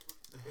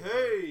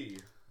everybody!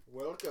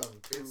 Welcome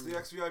to... It's the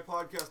XVI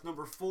Podcast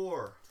number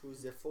 4. To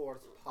the 4th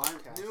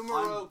podcast.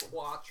 Numero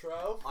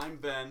quattro. I'm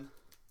Ben.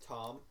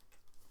 Tom.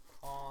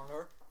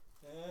 Conner.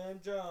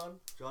 And John.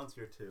 John's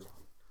here too.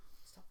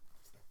 Stop.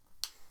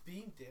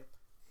 Bean dip.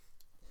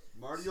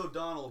 Marty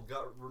O'Donnell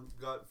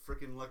got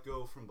freaking let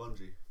go from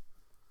Bungie.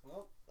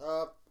 Well,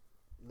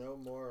 no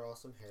more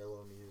awesome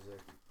Halo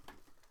music.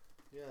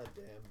 Yeah,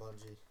 damn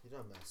Bungie. You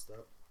done messed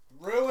up.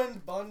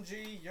 Ruined,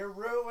 Bungie. You're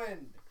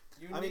ruined.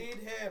 You need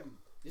him.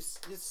 You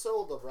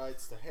sold the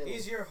rights to Halo.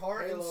 He's your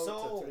heart Halo and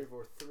soul. to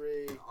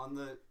 343.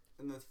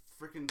 In the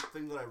freaking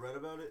thing that I read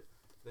about it,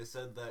 they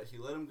said that he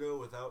let him go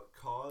without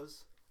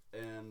cause,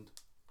 and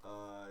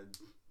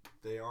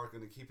they are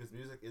going to keep his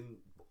music in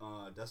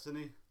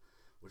Destiny,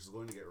 which is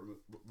going to get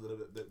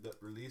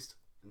released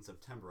in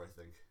September,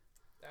 I think.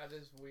 That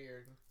is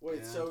weird.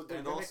 Wait, so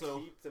they're going to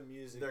keep the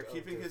music. They're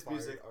keeping his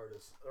music.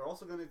 Artists. They're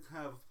also going to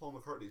have Paul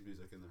McCartney's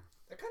music in there.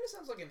 That kind of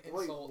sounds like an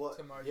insult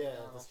to Marty. Yeah,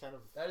 that's kind of.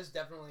 That is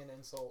definitely an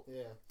insult.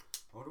 Yeah.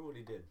 I wonder what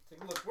he did.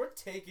 Look, we're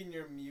taking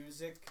your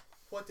music.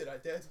 What did I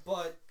do?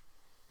 But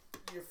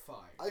you're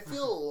fired. I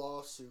feel a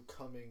lawsuit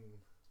coming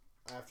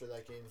after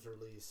that game's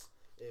release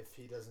if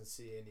he doesn't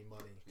see any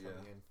money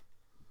coming in.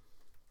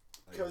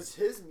 Because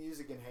his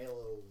music in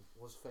Halo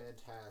was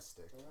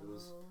fantastic. It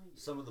was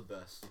some of the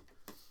best.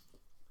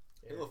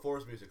 Yeah. Halo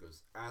 4's music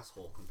was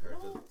asshole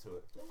compared to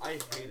it. I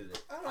hated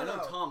it. I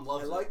know Tom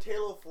loves it. I liked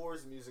Halo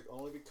 4's music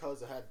only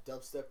because it had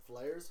dubstep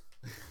flares,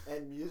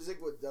 and music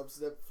with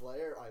dubstep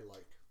flare I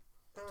like.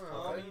 I don't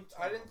know.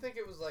 I didn't think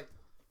it was like.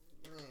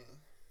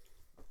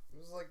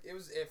 It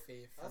was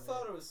iffy. I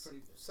thought it was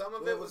pretty good. Some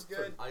of it was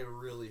good. I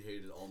really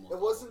hated almost.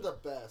 It wasn't the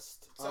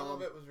best. Some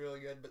of it was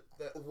really good, but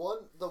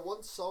the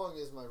one song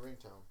is my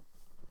ringtone.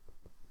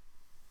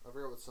 I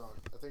forget what song.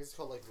 I think it's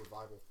called like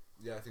Revival.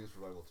 Yeah, I think it's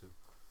Revival too.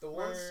 The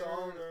one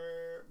song.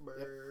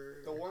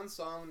 The one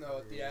song though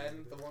at the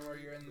end, the one where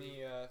you're in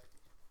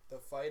the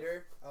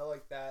fighter. I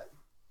like that.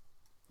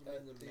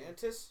 The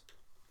Mantis?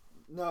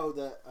 No,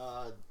 the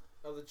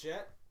the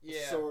jet.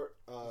 Yeah.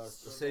 The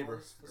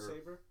saber. The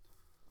saber.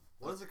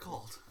 What is it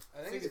called?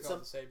 I think it's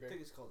called the saber. I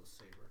think it's called the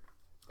saber.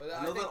 But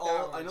I know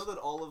that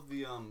all of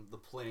the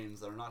planes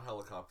that are not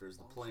helicopters,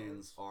 the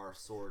planes are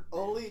sword.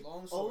 Only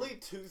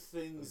two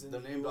things in They're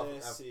the named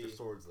UNSC. after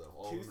swords though.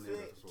 All of them are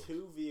named after swords.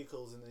 Two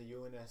vehicles in the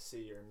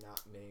UNSC are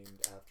not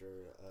named after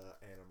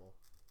animal.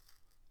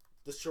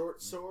 The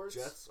short swords.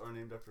 Jets are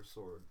named after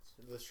swords.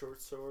 The short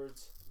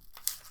swords,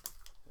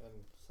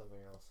 and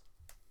something else.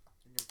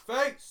 In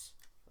your face.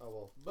 Oh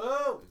well.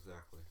 Boom.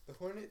 Exactly. The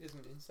hornet is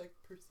an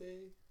insect per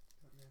se.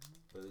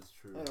 That is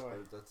true. Anyway.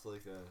 But that's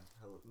like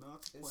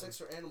a insects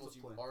are animals.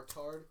 You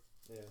artard.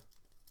 Yeah.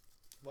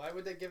 Why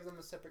would they give them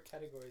a separate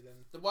category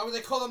then? Then why would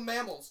they call them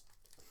mammals?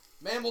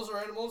 Mammals are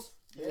animals.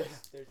 Yeah.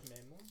 There's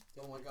mammals.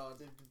 Oh my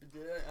god.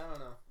 I don't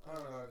know. I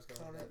don't know how I was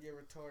going with that. You're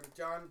retarded.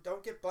 John,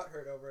 don't get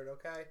butthurt over it,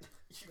 okay?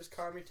 Just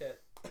calm your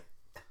tit.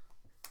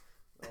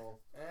 Oh.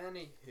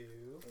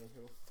 Anywho.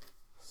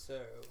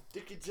 So.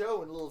 Dickie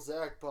Joe and Lil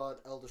Zach bought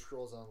Elder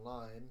Scrolls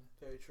Online.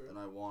 Very true. And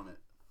I want it,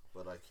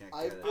 but I can't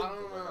I get it. I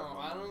don't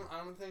know.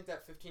 I don't think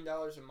that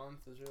 $15 a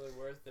month is really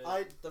worth it.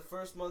 The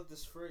first month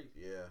is free.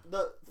 Yeah.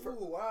 Ooh,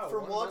 wow.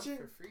 From watching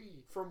for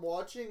free. From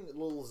watching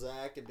Lil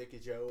Zach and Dickie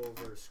Joe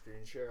over a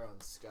screen share on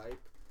Skype,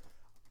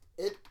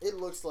 it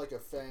looks like a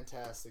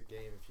fantastic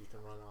game if you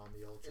can run on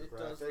the ultra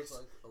graphics. Does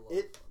look like a lot of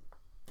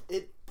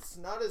fun. It's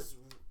not as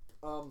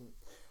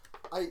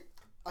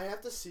I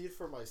have to see it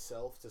for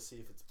myself to see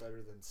if it's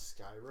better than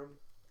Skyrim,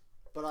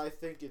 but I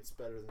think it's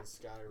better than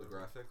Skyrim. The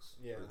graphics?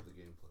 Yeah. Or the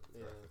gameplay? The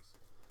graphics.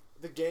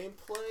 The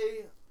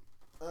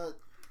gameplay,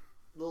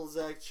 Lil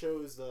Zach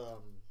chose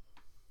the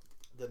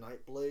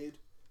Nightblade,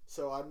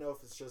 so I don't know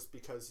if it's just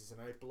because he's a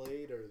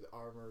Nightblade or the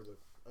armor or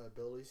the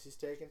abilities he's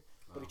taken,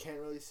 but he can't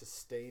really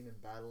sustain in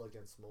battle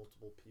against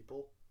multiple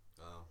people.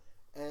 Oh.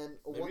 And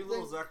maybe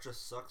Lil Zach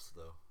just sucks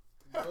though.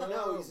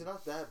 No, he's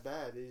not that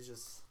bad. He's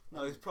just...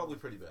 No, he's probably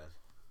pretty bad.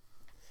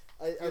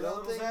 I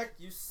don't think... Zach,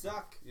 you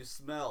suck. You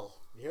smell.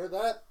 You hear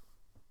that?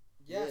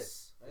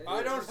 Yes. Yeah.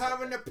 I don't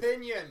have an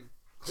opinion.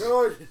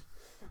 Good.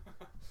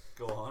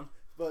 Go on.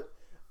 But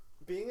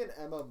being an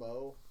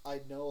MMO,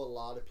 I know a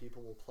lot of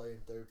people will play in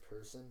third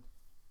person,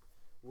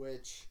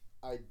 which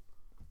I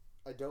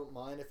don't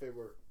mind if it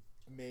were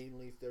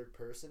mainly third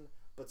person,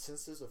 but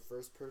since there's a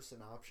first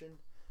person option,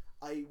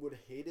 I would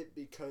hate it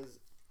because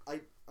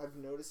I've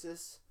noticed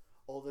this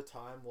all the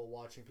time while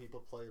watching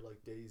people play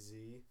like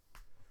DayZ.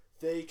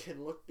 They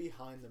can look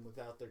behind them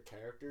without their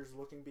characters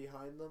looking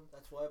behind them.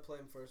 That's why I play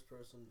in first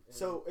person.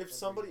 So if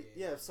somebody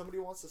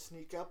wants to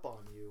sneak up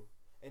on you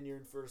and you're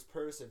in first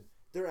person,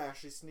 they're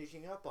actually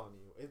sneaking up on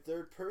you. In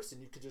third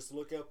person, you could just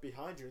look up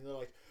behind you and they're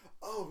like,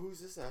 "Oh, who's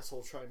this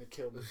asshole trying to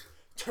kill me?"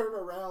 Turn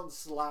around,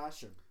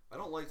 slash him. I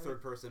don't like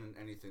third person in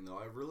anything though.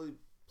 I really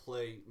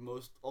play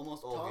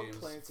almost all Tom games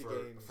Clancy for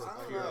games.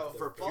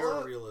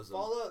 pure realism.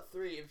 Fallout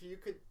 3, if you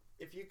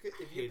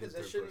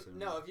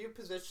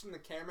position the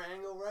camera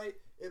angle right,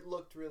 it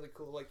looked really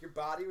cool. Like your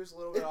body was a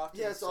little bit off to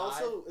the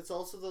side. It's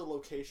also the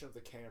location of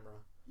the camera.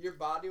 your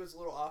body was a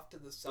little off to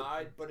the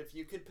side, but if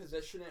you could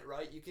position it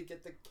right, you could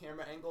get the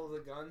camera angle of the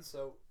gun,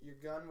 so your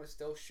gun was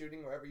still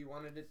shooting wherever you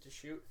wanted it to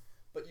shoot,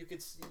 but you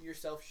could see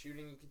yourself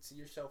shooting, you could see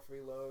yourself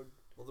reload.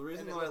 Well, the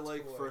reason that I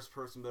like first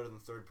person better than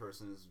third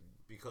person is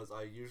because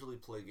I usually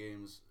play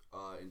games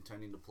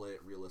intending to play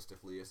it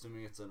realistically,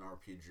 assuming it's an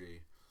RPG.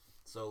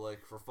 So,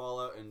 like, for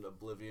Fallout and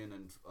Oblivion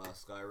and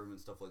Skyrim and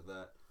stuff like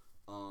that,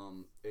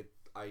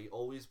 I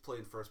always play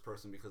in first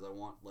person because I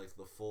want, like,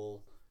 the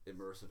full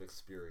immersive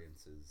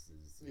experiences.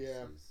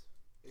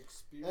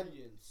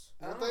 Experience.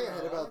 One thing I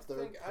heard about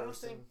third person. I don't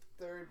think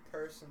third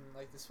person,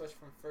 like the switch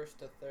from first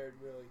to third,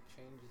 really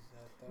changes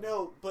that. Though.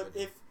 No, but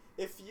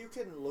if you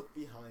can look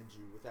behind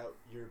you without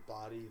your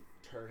body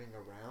turning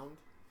around,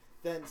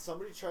 then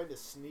somebody trying to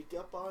sneak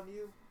up on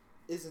you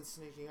isn't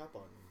sneaking up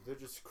on you. They're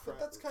just But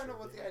that's kind of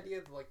what the idea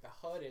of like the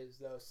HUD is,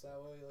 though. So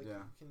that way, like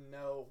you can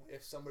know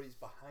if somebody's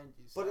behind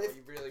you. So but if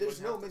you really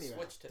there's no mini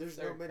map, there's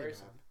no mini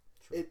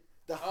map.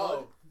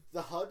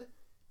 The HUD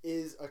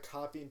is a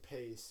copy and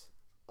paste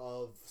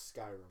of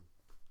Skyrim.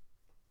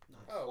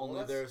 Nice. Oh,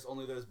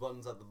 only there's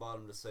buttons at the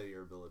bottom to say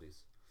your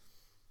abilities.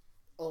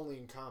 Only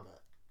in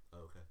combat.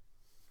 Oh, okay.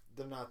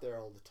 They're not there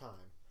all the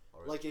time.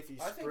 Right. Like if you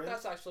sprint, I think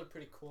that's actually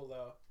pretty cool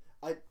though.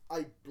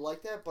 I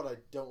like that, but I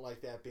don't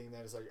like that being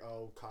that it's like,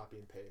 oh, copy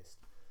and paste.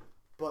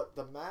 But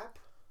the map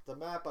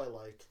I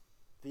like.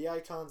 The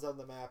icons on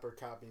the map are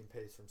copy and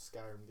paste from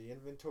Skyrim. The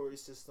inventory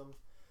system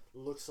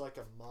looks like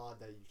a mod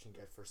that you can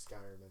get for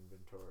Skyrim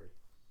inventory.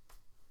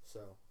 So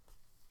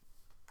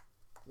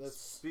that's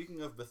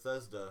speaking of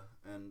Bethesda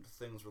and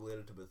things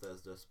related to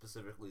Bethesda,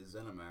 specifically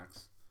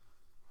Zenimax.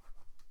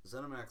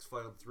 Zenimax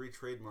filed 3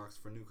 trademarks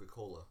for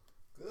Nuka-Cola.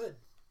 Good.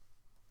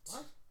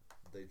 What?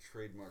 They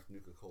trademarked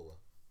Nuka-Cola.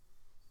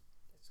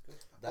 That's good.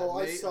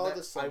 I saw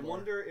this somewhere. I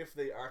wonder if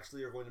they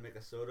actually are going to make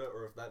a soda,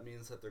 or if that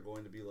means that they're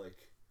going to be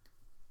like,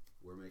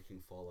 we're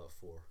making Fallout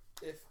 4.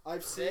 If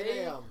I've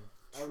seen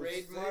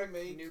trademark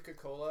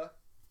Nuka-Cola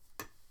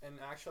and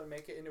actually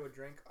make it into a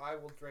drink, I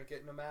will drink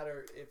it no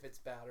matter if it's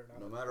bad or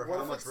not. No matter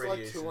how much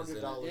radiation is in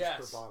it. $200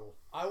 per bottle.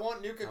 I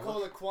want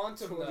Nuka-Cola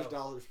Quantum though.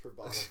 $200 per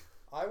bottle.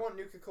 I want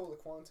Nuka-Cola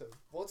Quantum.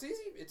 Well, it's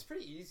easy. It's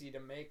pretty easy to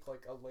make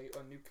like a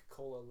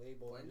Nuka-Cola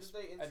label. When did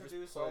they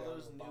introduce all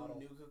those new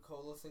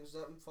Nuka-Cola things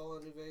that in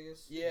Fallout New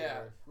Vegas?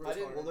 Yeah. I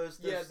didn't. Well, there's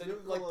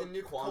the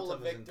Nuka-Cola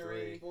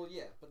Victory. Well,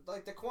 yeah, but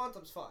like the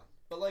Quantum's fine.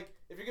 But like,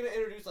 if you're gonna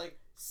introduce like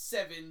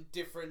 7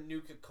 different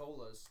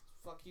Nuka-Colas,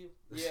 fuck you.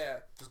 Yeah.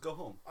 Just go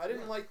home. I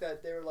didn't like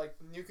that. They were like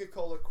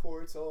Nuka-Cola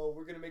Quartz. Oh,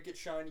 we're gonna make it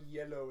shiny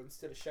yellow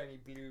instead of shiny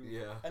blue.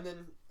 Yeah. And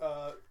then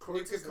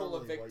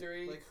Nuka-Cola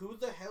Victory. Like, who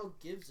the hell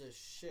gives a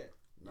shit?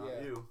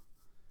 Not you.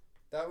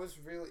 That was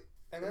really.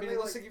 And then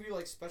unless they give you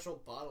like special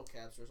bottle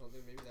caps or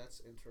something, maybe that's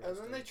interesting. And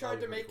then they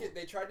tried to make it.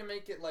 They tried to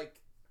make it like.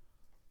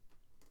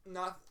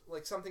 Not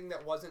like something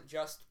that wasn't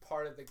just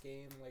part of the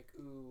game. Like,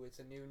 ooh, it's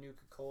a new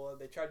Nuka-Cola.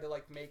 They tried to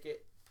like make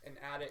it and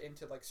add it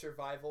into like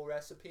survival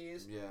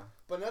recipes. Yeah.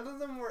 But none of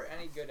them were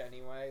any good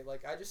anyway.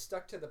 Like, I just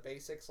stuck to the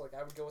basics. Like,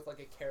 I would go with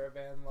like a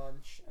caravan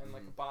lunch and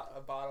like a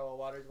bottle of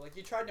water. Like,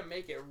 you tried to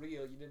make it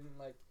real. You didn't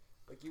like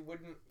you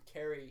wouldn't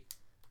carry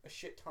a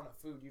shit ton of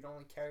food. You'd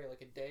only carry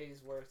like a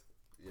day's worth.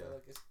 Yeah. Or,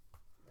 like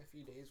a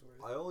few days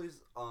worth. I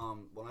always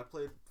when I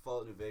played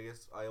Fallout New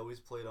Vegas, I always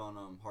played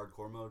on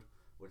hardcore mode,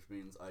 which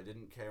means I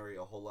didn't carry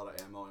a whole lot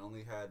of ammo. I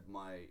only had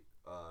my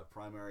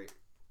primary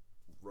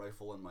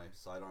rifle and my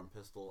sidearm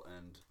pistol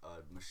and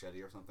a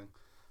machete or something.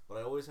 But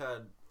I always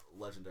had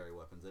legendary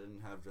weapons. I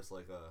didn't have just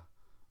like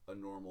a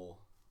normal,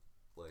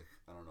 like,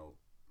 I don't know,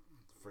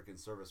 freaking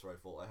service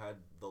rifle. I had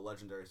the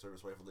legendary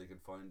service rifle that you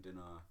could find in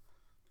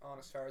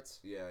Honest Hearts.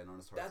 Yeah, in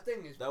Honest Hearts. That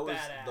thing is That was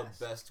badass.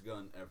 the best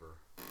gun ever.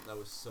 That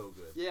was so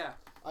good. Yeah.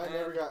 I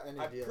never got any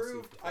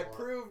DLC. I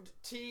proved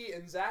T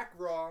and Zach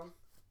wrong.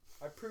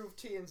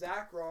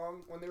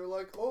 When they were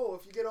like, oh,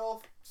 if you get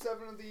all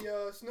 7 of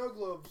the snow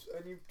globes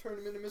and you turn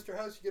them into Mr.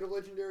 House, you get a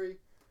legendary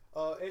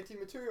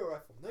anti-material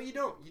rifle. No, you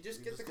don't. You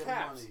just get the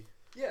caps. Money.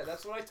 Yeah,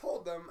 that's what I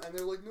told them, and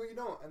they're like, no, you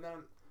don't. And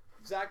then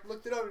Zach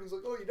looked it up and he's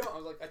like, oh, you don't. I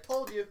was like, I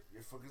told you.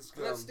 You're fucking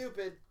scum. That's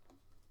stupid.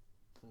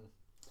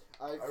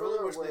 I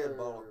really wish they had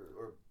bottled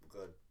or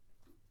good.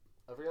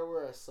 I forgot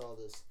where I saw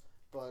this,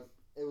 but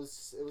it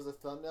was a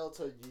thumbnail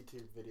to a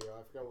YouTube video.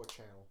 I forgot what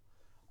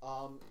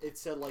channel. It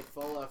said like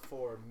Fallout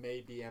 4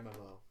 may be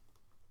MMO.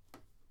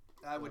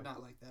 I would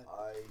not like that.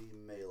 I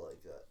may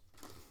like that.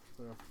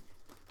 Yeah.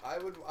 I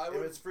would.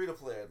 If it's free to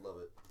play, I'd love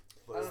it.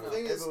 But I don't know. The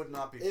thing is, it would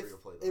not be free to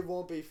play. Though. It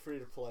won't be free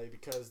to play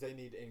because they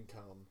need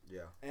income.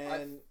 Yeah.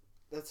 And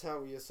that's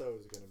how ESO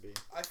is going to be.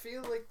 I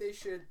feel like they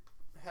should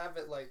have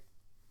it like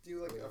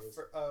do like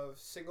a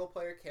single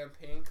player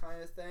campaign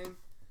kind of thing,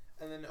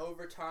 and then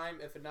over time,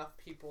 if enough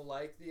people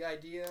like the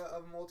idea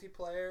of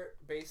multiplayer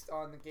based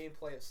on the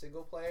gameplay of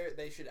single player,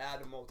 they should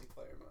add a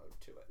multiplayer mode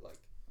to it. Like,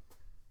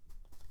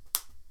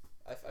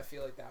 I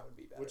feel like that would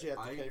be better. Would you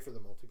have to pay for the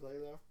multiplayer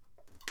though?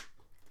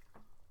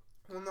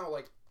 Well, no,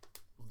 like.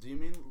 Do you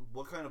mean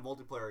what kind of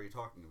multiplayer are you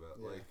talking about?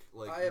 Yeah.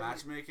 Like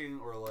matchmaking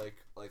or like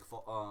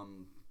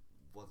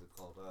what's it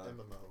called?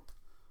 MMO.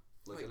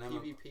 Like Wait, an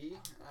PvP?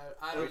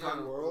 I don't Open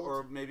know. world?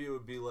 Or maybe it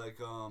would be like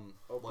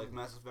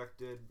Mass Effect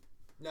did.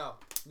 No,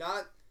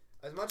 not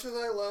as much as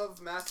I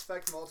love Mass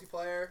Effect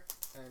multiplayer,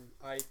 and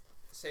I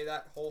say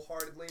that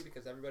wholeheartedly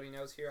because everybody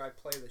knows here I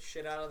play the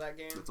shit out of that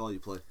game. That's all you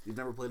play. You've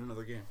never played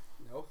another game.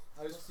 No,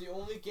 It's the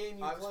only game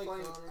you I was play,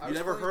 playing- Connor. I You was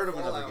never playing heard of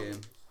Fallout. another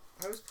game.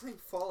 I was playing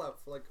Fallout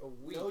for like a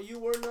week. No, you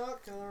were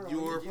not, Connor. You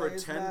All were play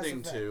is pretending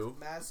Mass Effect. to.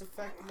 Mass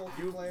Effect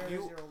multiplayer is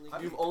your only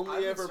I've You've game. only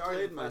been ever starting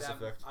played to play Mass that-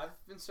 Effect.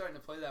 I've been starting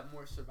to play that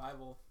more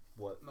survival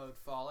What? mode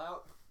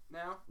Fallout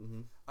now.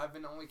 Mm-hmm. I've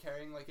been only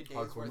carrying like a day's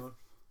Hardcore worth. mode?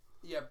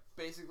 Yeah,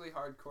 basically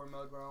hardcore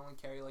mode where I only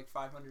carry like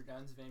 500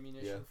 rounds of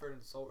ammunition Yeah. for an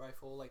assault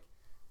rifle, like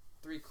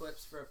 3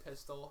 clips for a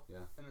pistol, Yeah.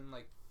 and then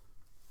like,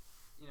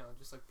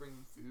 just like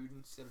bringing food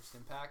instead of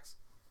stim packs.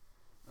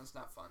 That's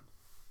not fun.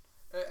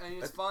 I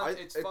mean, it's fun.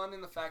 It's fun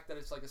in the fact that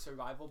it's like a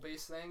survival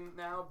based thing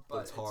now, but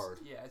it's hard.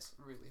 Yeah, it's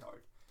really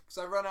hard.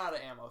 Because I run out of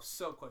ammo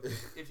so quickly.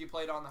 If you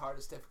played on the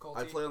hardest difficulty,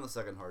 I play on the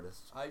second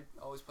hardest. I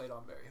always played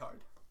on very hard.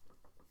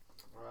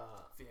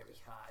 Very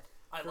hard.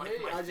 I For like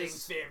me, my I things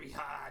just- very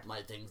hard.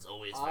 My thing's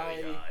always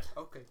very hard.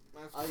 Okay.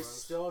 That's I gross.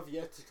 still have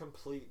yet to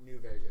complete New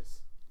Vegas.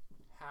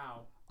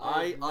 How?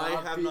 I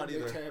have not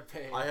beaten the either.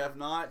 campaign. I have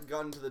not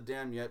gotten to the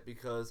dam yet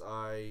because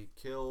I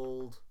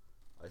killed,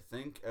 I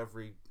think,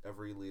 every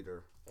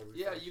leader. Every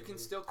Yeah, faction you can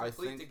lead. still I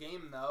complete think- the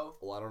game though.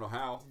 Well, I don't know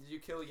how. Did you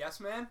kill Yes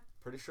Man?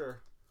 Pretty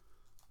sure.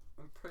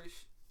 I'm pretty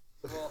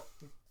sure. Well,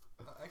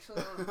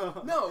 actually, I don't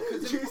know. No,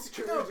 because You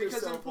screwed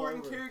yourself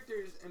important over.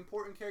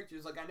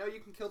 characters. Like I know you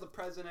can kill the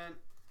president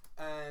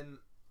and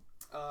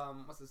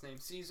what's his name,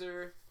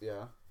 Caesar.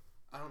 Yeah.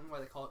 I don't know why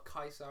they call it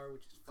Caesar,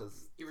 which is fucking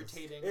 'Cause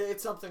irritating.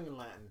 It's something in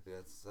Latin. Yeah,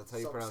 that's how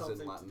you pronounce it in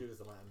Something Latin. to do with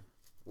the Latin.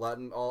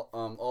 Latin,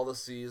 all the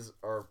C's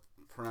are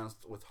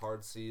pronounced with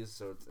hard C's,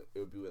 so it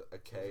would be with a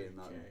K and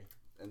not. Okay.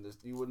 And this,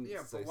 you wouldn't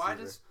Yeah, say but why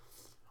Caesar. does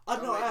Oh,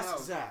 no, wait, ask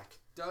no. Zach.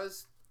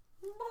 does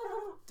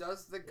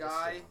the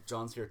guy John.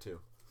 John's here too.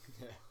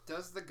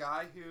 does the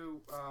guy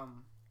who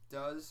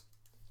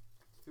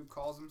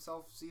calls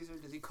himself Caesar,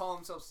 does he call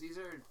himself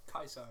Caesar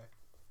or Caesar?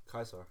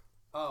 Caesar.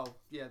 Oh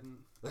yeah, then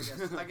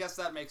I guess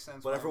that makes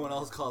sense. But why everyone I'm-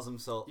 else calls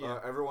himself. Yeah.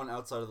 Everyone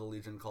outside of the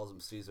Legion calls him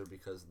Caesar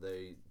because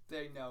they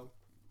know.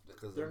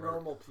 They're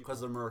normal people. Because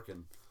they're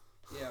American.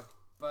 Yeah,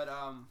 but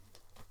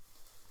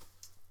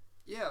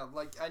yeah,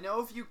 like I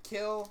know if you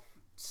kill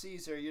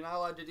Caesar, you're not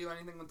allowed to do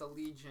anything with the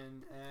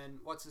Legion, and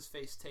what's his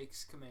face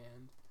takes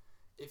command.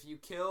 If you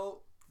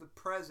kill the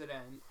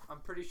president, I'm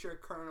pretty sure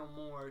Colonel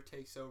Moore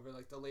takes over,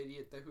 like the lady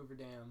at the Hoover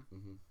Dam.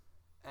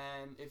 Mm-hmm.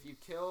 And if you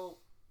kill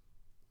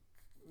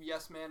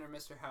Yes Man or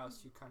Mr.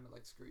 House, you kind of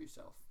like screw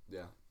yourself.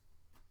 Yeah.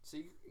 So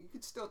you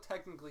could still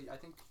technically, I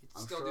think you could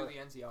I'm still sure do the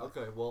NZR.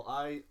 Okay, well,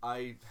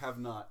 I have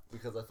not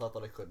because I thought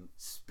that I couldn't.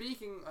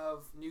 Speaking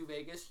of New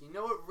Vegas, you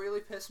know what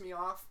really pissed me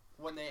off?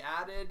 When they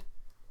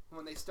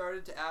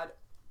started to add,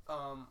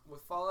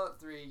 with Fallout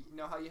 3, you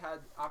know how you had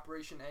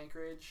Operation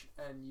Anchorage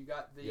and you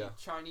got the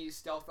Chinese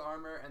stealth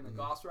armor and the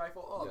Gauss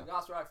rifle? Oh, Yeah. the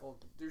Gauss rifle.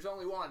 There's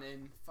only one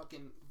in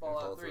fucking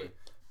Fallout 3.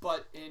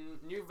 But in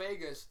New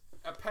Vegas,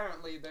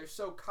 apparently they're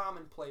so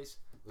commonplace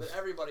that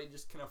everybody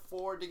just can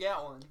afford to get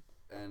one.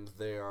 And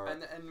they are.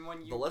 And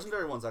when you the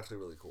legendary one's actually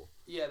really cool.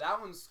 yeah, that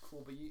one's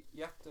cool, but you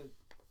have to.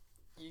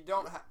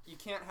 You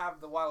can't have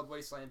the Wild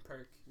Wasteland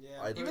perk.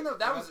 Yeah. Even though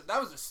that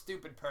was a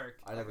stupid perk.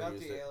 I I never got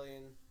used the it.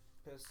 alien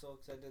pistol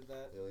because I did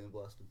that. Alien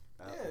Blaster.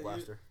 Yeah,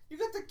 Blaster. You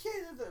got the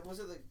kid. Was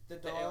it the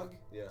The dog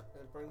Yeah.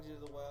 that brings you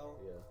to the well?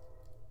 Yeah.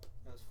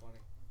 That was funny.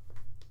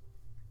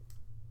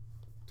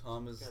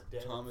 Tom is God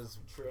damn it. Tom is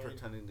Train.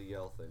 pretending to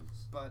yell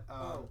things. But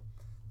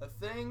the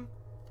thing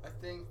I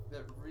think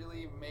that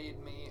really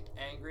made me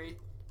angry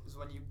is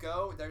when you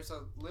go. There's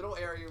a little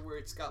area where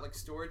it's got like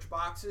storage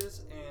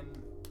boxes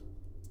and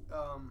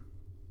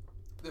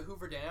the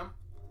Hoover Dam,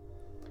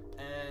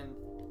 and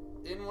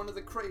in one of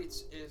the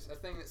crates is a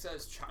thing that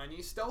says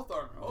Chinese stealth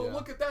armor. Oh, Yeah.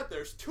 look at that!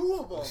 There's 2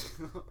 of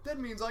them. That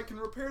means I can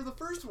repair the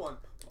first one.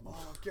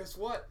 Oh, guess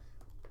what?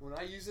 When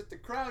I use it to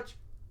crouch,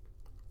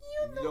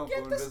 you don't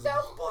get go the invisible.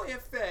 stealth boy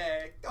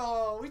effect.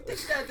 Oh, we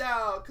take that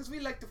out because we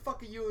like to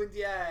fuck you in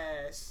the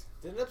ass.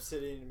 Didn't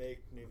Obsidian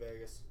make New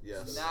Vegas?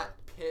 Yes. That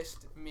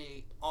pissed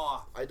me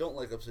off. I don't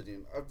like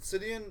Obsidian.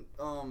 Obsidian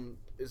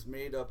is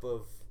made up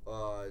of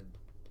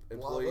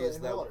employees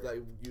and water.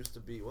 that used to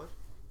be what?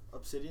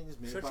 Obsidian is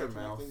made Shut by your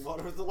connecting mouth.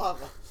 water with the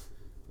lava.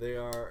 They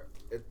are.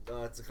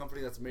 It's a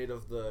company that's made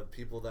of the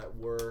people that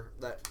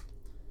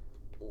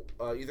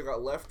either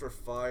got left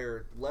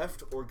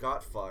or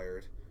got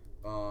fired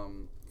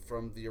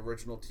from the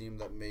original team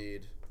that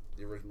made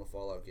the original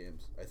Fallout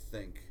games. I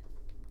think.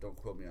 Don't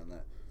quote me on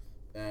that.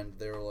 And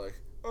they were like,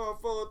 "Oh,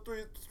 Fallout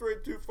 3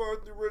 strayed too far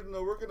from the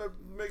original. We're gonna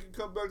make it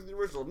come back to the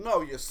original."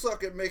 No, you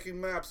suck at making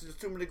maps. There's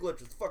too many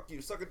glitches. Fuck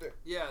you. Suck at it.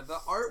 Yeah, the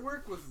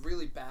artwork was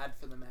really bad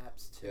for the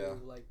maps too. Yeah.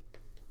 Like,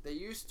 they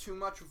used too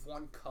much of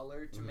one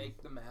color to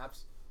make the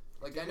maps.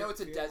 Like, I Didn't know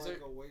it's a feel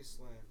desert. Like a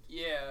wasteland.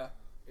 Yeah.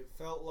 It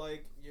felt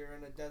like you're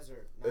in a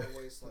desert, not a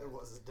wasteland. It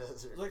was a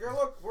desert. It's like, oh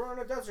look, we're in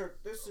a desert.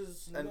 This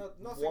is And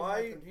nothing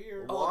why- happened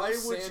here. Oh, Why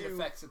those would sand you-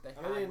 effects that they I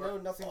had didn't were know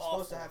nothing's awful.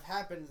 supposed to have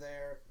happened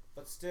there.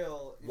 But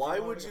still, if Why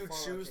wanna would make a you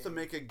Fallout choose to game-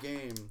 make a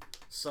game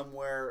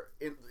somewhere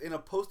in a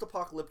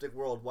post-apocalyptic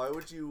world? Why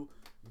would you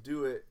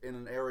do it in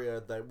an area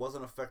that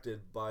wasn't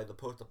affected by the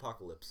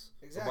post-apocalypse?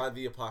 Exactly. Or by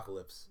the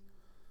apocalypse?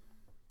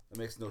 That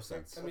makes no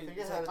sense. I mean, think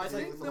it had to I do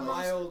think with the the most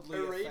mildly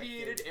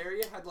irradiated affected.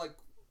 area had like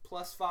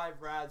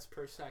 +5 rads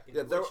per second.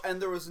 Yeah, which-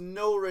 there was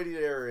no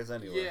radiated areas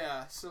anywhere.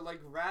 Yeah, so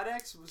like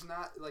Radex was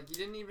not like you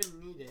didn't even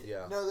need it.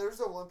 Yeah. No, there's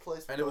the one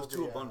place. And it was with too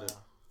all the, abundant.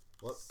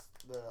 What?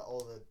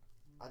 All the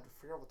I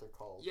forgot what they're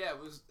called. Yeah, it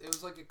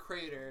was like a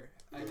crater,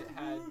 and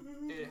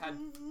it had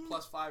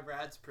 +5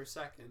 rads per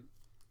second.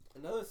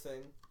 Another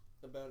thing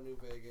about New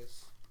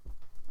Vegas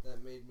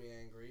that made me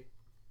angry: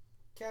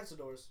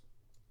 Cazadors.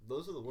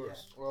 Those are the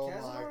worst. Oh my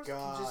Cazadors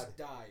god! can just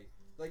die.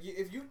 Like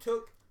if you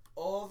took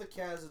all the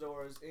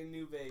Cazadors in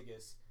New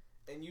Vegas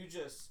and you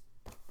just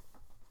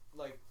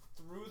like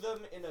threw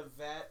them in a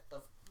vat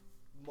of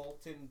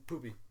molten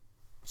Poopy.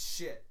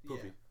 shit,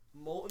 Poopy. yeah,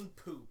 molten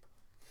poop.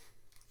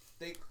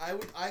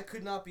 I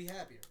could not be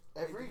happier.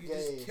 Every Like, you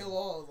game. just kill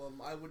all of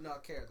them. I would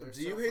not care. They're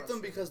Do you so hate them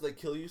frustrating. because they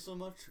kill you so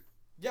much?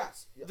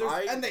 Yes,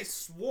 I- and they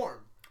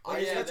swarm. I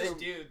Like, yeah, it's they not just-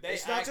 do. They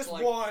It's not act just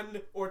like,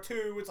 one or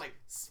two. It's like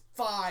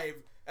 5,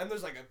 and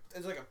there's like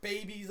a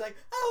baby. He's like,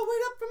 oh,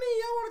 wait up for me!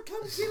 I want to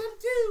come get him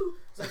too.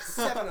 It's like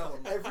 7 of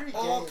them. Every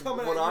all game.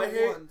 coming What at I you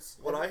hate- at once.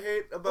 What I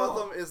hate about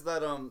Oh. them is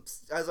that,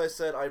 as I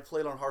said, I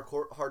played on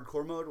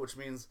hardcore mode, which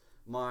means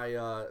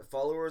my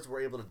followers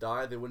were able to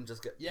die. They wouldn't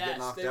just get yes,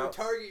 knocked they out. would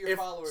target your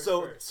followers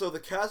so first. so the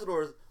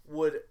Cazadors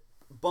would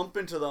bump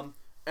into them,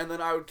 and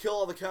then I would kill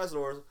all the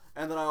Cazadors,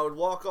 and then I would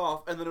walk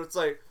off, and then it's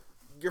like,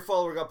 your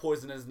follower got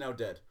poisoned and is now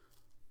dead.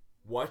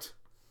 What?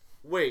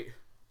 Wait,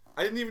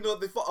 I didn't even know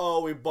that they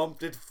oh, we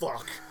bumped it,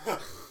 fuck.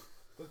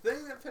 The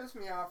thing that pissed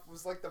me off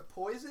was like the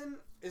poison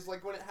is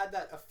like when it had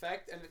that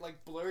effect and it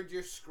like blurred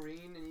your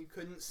screen and you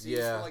couldn't see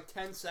Yeah. for like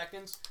 10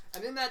 seconds.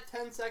 And in that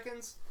 10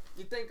 seconds,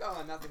 you think,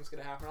 oh, nothing's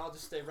gonna happen. I'll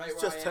just stay right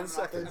It's where just I 10 am.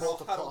 seconds. And I'll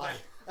huddle Multiply. down,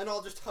 and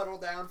I'll just huddle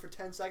down for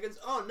 10 seconds.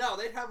 Oh no,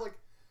 they'd have like,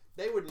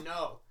 they would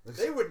know.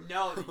 They would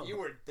know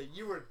that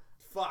you were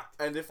fucked.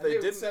 And if And they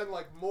would didn't, send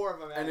like more of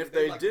them. At and you. if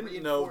They'd, they like,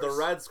 didn't know, the reinforce.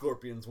 rad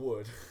scorpions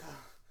would.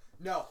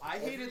 No, I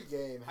Every hated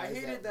game I has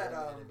hated that,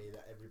 that, one enemy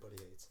that everybody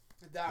hates.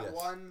 that Yes.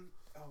 one.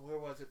 Oh, where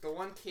was it? The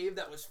one cave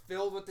that was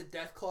filled with the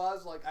death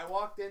claws. Like I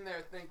walked in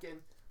there thinking,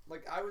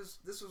 like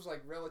this was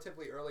like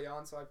relatively early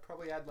on, so I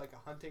probably had like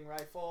a hunting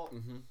rifle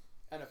Mm-hmm.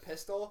 and a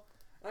pistol.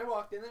 And I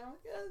walked in there, I'm like,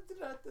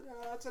 yeah,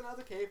 that's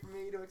another cave for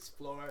me to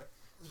explore.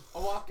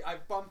 I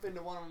bump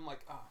into one of them,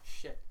 like, oh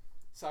shit.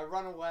 So I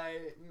run away.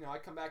 You know, I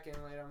come back in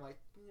later. I'm like,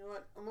 you know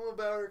what? I'm a little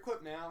better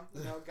equipped now.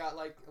 You know, got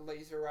like a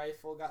laser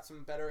rifle, got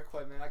some better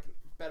equipment.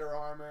 Better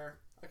armor.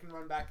 I can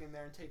run back in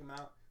there and take them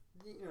out.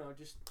 You know,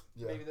 just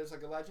maybe there's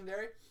like a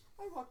legendary.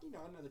 I walk, you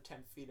know, another 10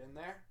 feet in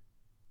there.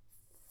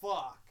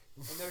 Fuck.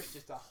 And there's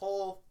just a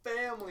whole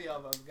family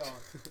of them going,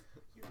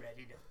 you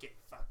ready to get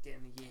fucked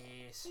in the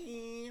ass?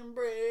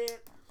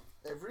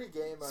 Every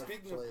game I've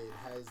Speaking of- played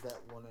has that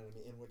one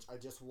enemy in which I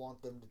just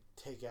want them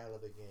to take out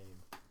of the game.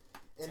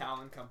 In,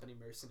 Talon Company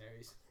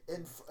mercenaries.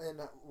 in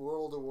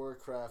World of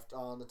Warcraft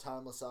on the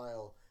Timeless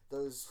Isle,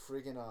 those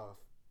friggin'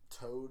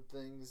 toad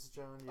things,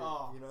 John.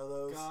 You know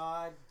those?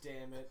 God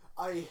damn it!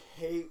 I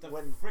hate The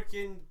when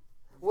frickin'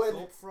 when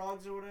gulp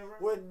frogs or whatever.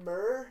 when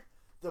Myrrh,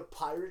 the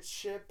pirate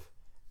ship,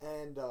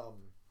 and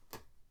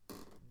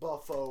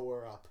Buffo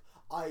were up.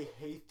 I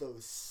hate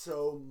those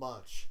so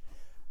much.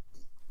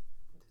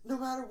 No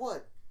matter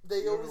what, they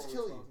You don't know always what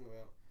kill we're you. talking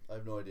about. I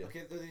have no idea.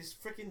 Okay, there are these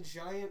freaking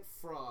giant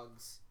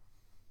frogs,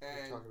 and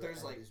talking about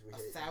there's like enemies we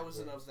hate in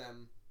 1,000 games. of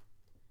them,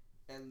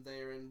 and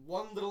they're in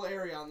one little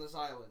area on this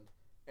island.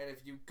 And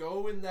if you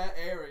go in that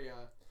area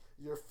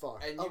You're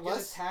fucked. and you get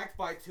attacked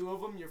by 2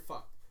 of them, you're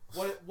fucked.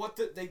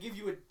 They give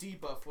you a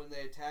debuff when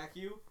they attack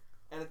you,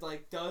 and it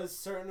like does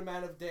certain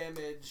amount of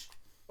damage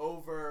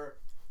over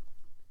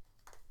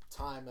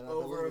time and I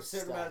over a believe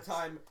certain amount of stacks.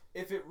 time.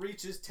 If it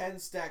reaches 10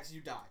 stacks,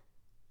 you die.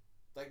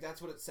 Like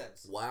that's what it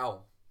says.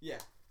 Wow. Yeah.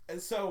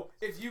 And so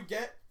if you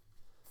get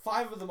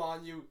 5 of them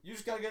on you, you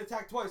just gotta get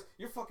attacked twice.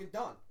 You're fucking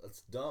done.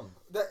 That's dumb.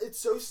 That it's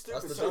so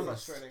stupid. That's the So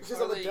dumbest. frustrating. because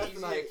Are on the they Death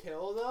easy Knight, to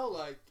kill though?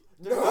 Like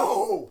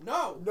no,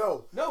 No,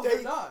 no,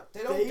 they're not.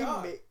 They don't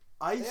die.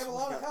 I They have a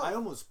lot of health. I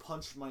almost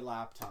punched my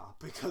laptop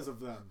because of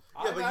them.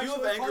 Yeah, but you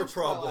have anger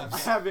problems. I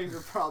have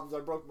anger problems. I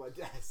broke my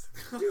desk.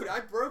 Dude,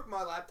 I broke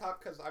my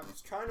laptop because I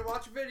was trying to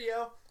watch a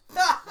video.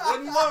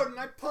 Wouldn't load and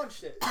I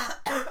punched it.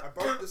 I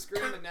broke the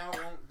screen and now it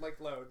won't like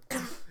load.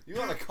 You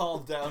gotta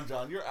calm down,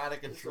 John. You're out of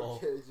control.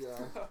 Okay,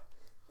 John.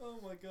 Oh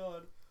my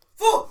god.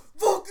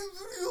 Fucking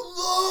video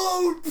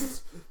load.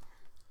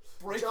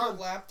 Break John-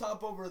 your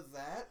laptop over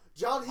that?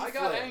 John, he I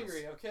got flares.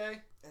 angry, okay?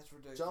 That's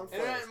ridiculous. John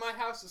Internet flares. in my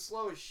house is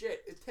slow as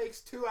shit. It takes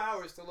 2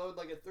 hours to load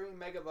like a 3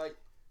 megabyte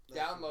That's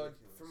download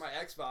ridiculous. for my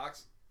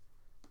Xbox.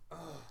 Ugh.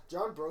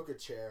 John broke a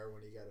chair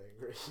when he got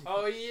angry.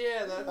 Oh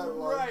yeah, that's At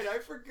lunch. right. I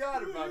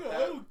forgot about I that.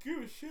 don't give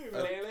a shit.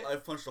 Damn it. I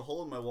punched a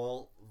hole in my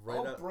wall right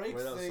I'll out, break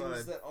right things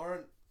outside. that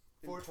aren't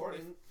 420,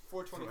 important.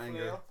 420 From anger.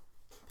 flail.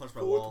 Punched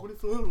my wall.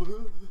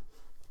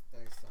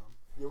 Thanks, Tom.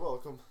 You're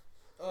welcome.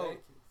 Oh, Thank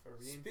you. For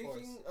reinforce.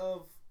 Speaking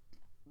of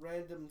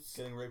random...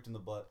 Getting raped in the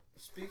butt.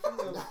 Speaking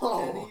of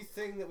No.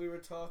 anything that we were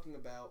talking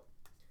about,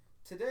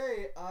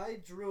 today I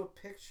drew a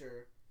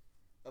picture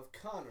of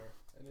Connor.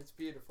 And it's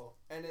beautiful.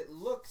 And it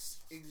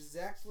looks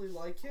exactly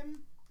like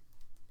him.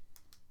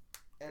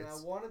 And I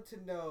wanted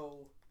to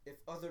know if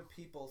other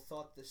people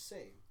thought the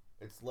same.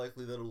 It's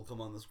likely that it'll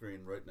come on the screen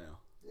right now.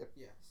 Yep.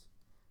 Yes.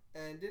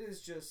 And it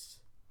is just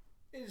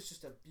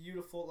a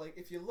beautiful, like,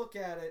 if you look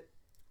at it,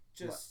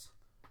 just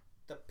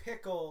the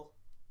pickle.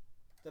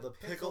 The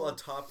pickle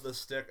atop the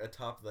stick,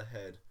 atop the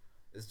head,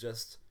 is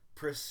just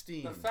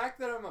pristine. The fact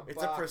that I'm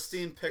It's a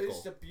pristine pickle. It's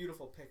just a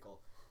beautiful pickle.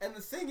 And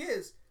the thing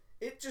is,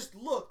 it just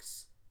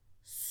looks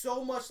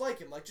so much like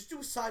him. Like, just do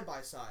a side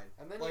by side.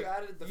 And then like, you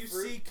added the you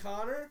fruit. see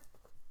Connor,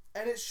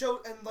 and it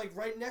showed, and like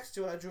right next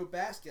to it, I drew a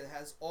basket that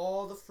has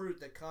all the fruit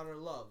that Connor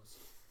loves.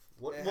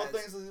 What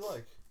things does he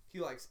like? He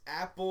likes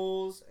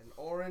apples and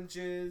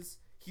oranges.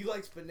 He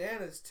likes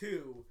bananas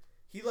too.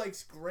 He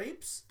likes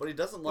grapes, But he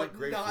doesn't like but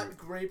grapefruit. not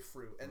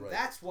grapefruit, and Right.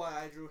 that's why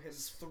I drew him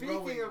throwing.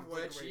 Speaking of the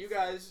which, you grapefruit.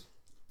 guys,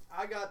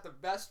 I got the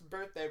best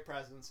birthday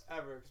presents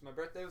ever because my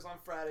birthday was on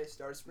Friday.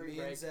 Started spring Me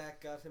break. and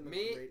Zach got him a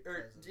Me great or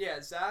present. yeah,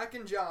 Zach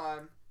and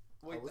John.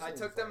 I wasn't I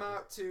took them invited.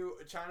 out to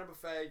a China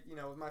buffet,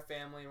 with my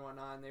family and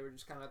whatnot. And they were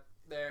just kind of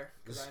there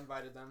because I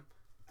invited them,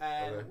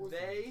 and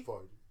Okay.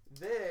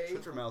 they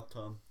Shut your mouth,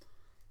 Tom.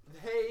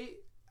 they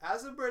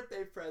as a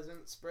birthday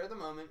present, spur of the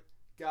moment,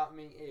 got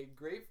me a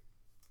grape,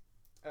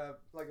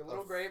 like a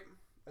little grape,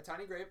 a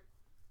tiny grape,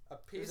 a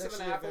It piece was of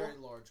an actually apple. a very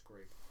large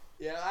grape.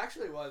 Yeah, it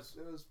actually was.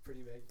 It was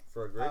pretty big.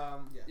 For a grape?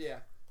 Yes. Yeah.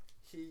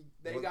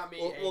 They got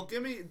me. Well,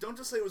 give me. Don't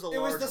just say it was a It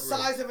large was the grape.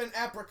 size of an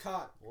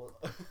apricot. Well,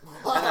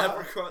 an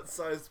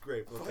apricot-sized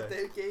grape. But Okay.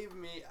 they gave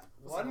me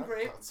one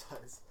grape,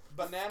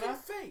 banana,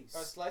 Fucking face.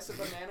 a slice of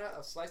banana,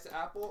 a slice of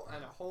apple,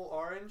 and a whole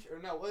orange. Or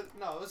no, it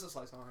was a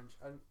slice of orange.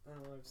 I don't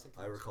know what I was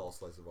thinking. I recall a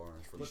slice of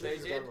orange from But the they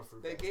picture. did. Done with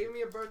fruit They basket. gave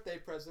me a birthday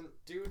present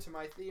due to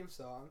my theme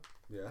song,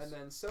 Yes. and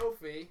then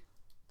Sophie,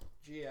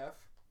 GF,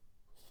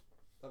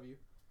 love you,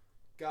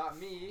 got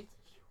me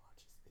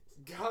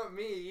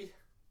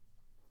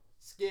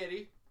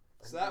skitty.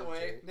 So that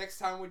way, next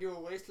time we do a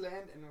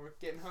wasteland and we're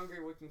getting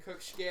hungry, we can cook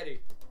skitty.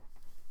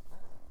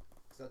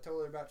 Cause I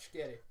told her about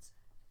skitty.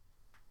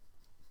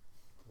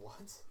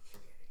 What?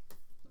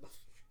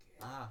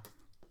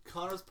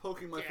 Connor's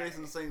poking my face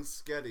and saying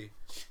sketty.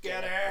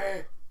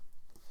 Skitty.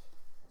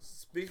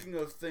 Speaking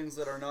of things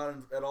that are not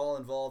at all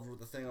involved with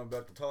the thing I'm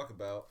about to talk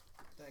about,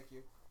 Thank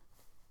you.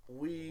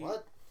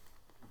 What?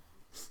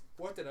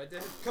 What did I do?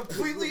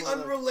 Completely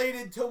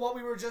unrelated to what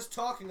we were just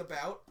talking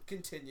about.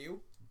 Continue.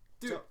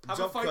 Dude, have a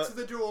jump fight cut. to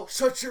the duel.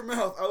 Shut your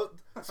mouth.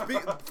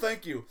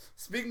 Thank you.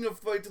 Speaking of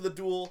fight to the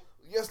duel,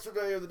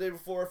 yesterday or the day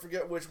before, I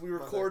forget which, we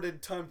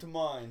recorded Time to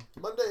Mine.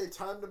 Monday,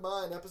 Time to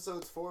Mine,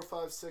 episodes 4,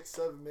 5, 6,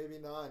 7, maybe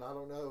 9. I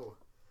don't know.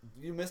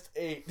 You missed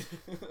 8.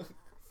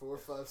 4,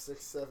 5,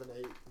 6, 7,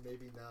 8,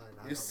 maybe 9.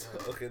 I don't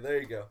know. Okay,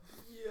 there you go.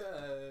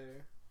 Yeah.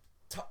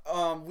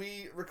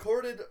 We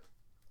recorded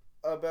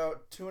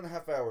about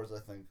 2.5 hours, I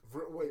think.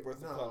 Wait,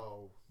 Worth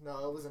of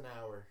no, it was an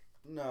hour.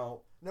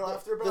 No. No,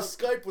 after about... The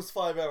Skype was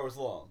 5 hours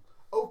long.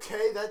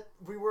 Okay, that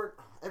we weren't...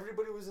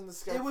 Everybody was in the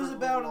Skype It was for a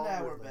about little an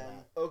longer hour, than Ben.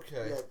 that.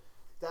 Okay. Yeah,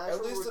 the At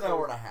actual least an recording-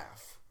 hour and a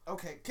half.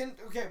 Okay.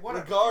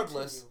 Whatever.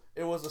 Regardless, Continue.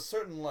 it was a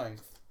certain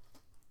length.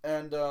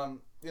 And,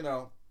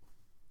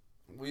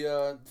 we,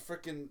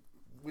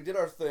 we did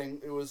our thing.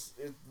 It was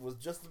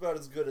just about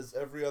as good as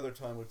every other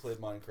time we played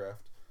Minecraft.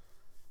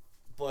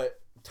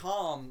 But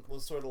Tom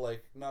was sort of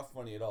like, not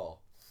funny at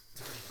all.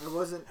 It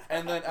wasn't...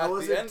 And then I at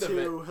wasn't the end of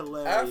too it,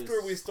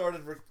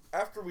 hilarious.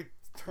 after we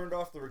turned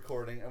off the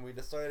recording and we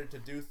decided to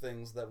do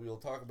things that we will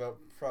talk about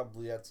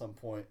probably at some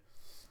point,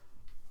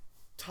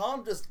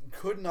 Tom just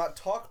could not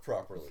talk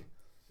properly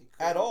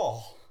at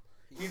all.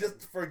 He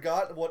just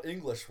forgot what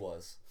English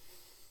was.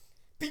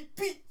 Beep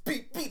beep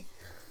beep beep.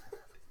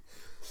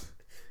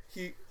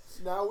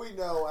 Now we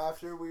know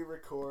after we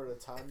record a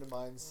Time to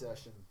Mine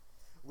session,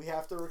 we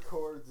have to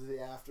record the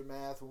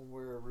aftermath when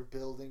we're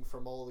rebuilding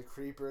from all the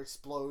creeper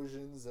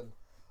explosions and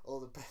all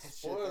the bad shit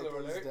that Spoiler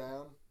goes alert.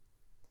 down.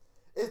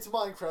 It's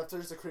Minecraft.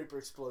 There's a creeper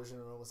explosion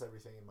in almost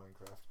everything in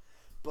Minecraft.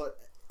 But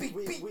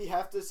we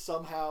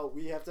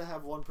have to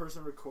have one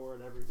person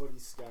record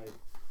everybody's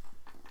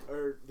Skype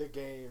or the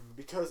game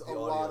because The a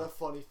lot audio. of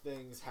funny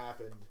things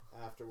happened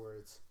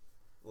afterwards.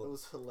 Well, it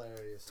was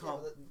hilarious.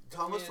 Tom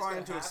was it's trying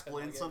gonna to happen, explain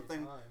like, every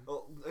something. time.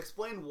 Well,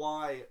 explain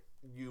why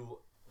you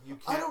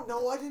can't. I don't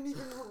know. I didn't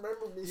even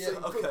remember me Yeah,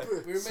 saying okay.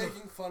 We were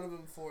making fun of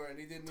him for it.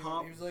 He didn't.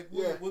 Tom- He was like,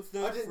 Yeah, "What's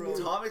I that didn't from?"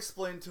 know. Tom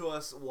explained to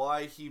us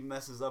why he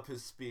messes up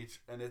his speech,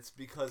 and it's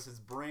because his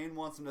brain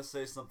wants him to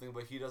say something,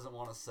 but he doesn't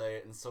want to say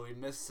it, and so he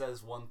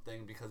missays one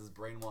thing because his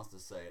brain wants to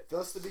say it.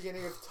 That's the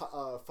beginning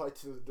of Fight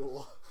to the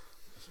Duel.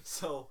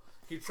 So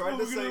he tried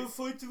to say.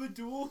 fight to the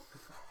duel.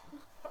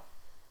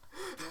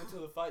 Duel to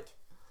the fight.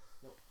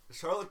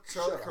 Charlotte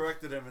Shut up.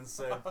 corrected him and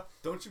said,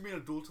 "Don't you mean a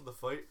duel to the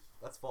fight?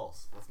 That's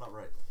false. That's not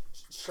right."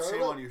 Charlotte,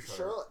 Shame on you, Charlotte.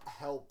 Charlotte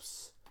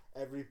helps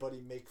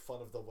everybody make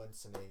fun of the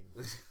Wensa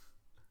name.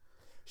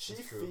 She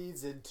That's true.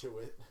 feeds into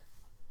it.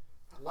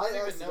 Without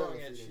even accidentally knowing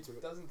it, feed she into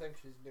it. doesn't think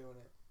she's doing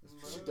it.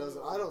 She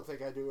doesn't. I don't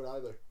think I do it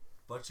either.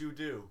 But you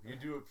do. You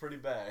do it pretty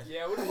bad.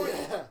 Yeah,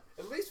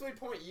 at least we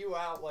point you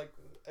out. Like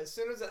as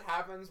soon as it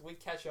happens, we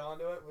catch on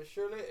to it. But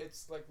surely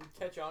it's like we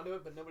catch on to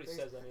it, but nobody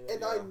says anything.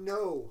 And I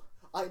know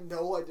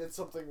I did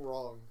something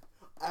wrong.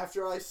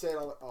 After I said,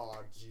 I'm like, oh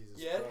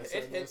Jesus Christ,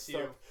 it hits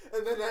you.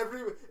 And then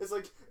it's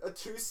like a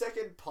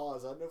 2-second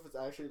pause. I don't know if it's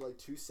actually like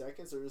 2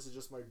 seconds or is it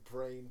just my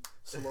brain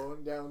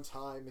slowing down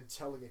time and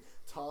telling me,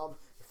 Tom,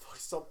 you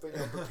fucked something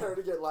up. Prepare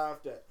to get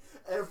laughed at.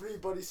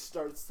 Everybody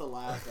starts to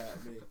laugh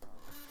at me.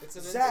 It's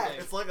an Zach,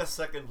 instinct. It's like a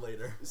second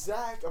later.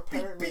 Zach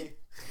apparently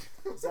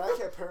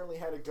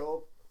had to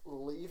go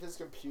leave his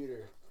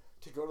computer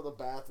to go to the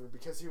bathroom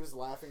because he was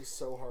laughing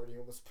so hard he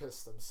almost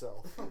pissed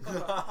himself.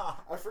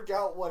 I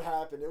forgot what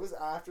happened. It was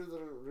after the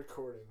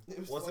recording.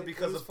 Was it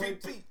because of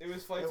beep beep? It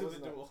was fight to the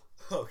duel.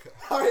 Okay.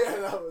 Oh yeah,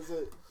 that was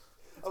it.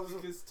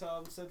 Because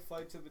Tom said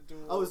fight to the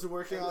duel. I was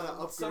working on an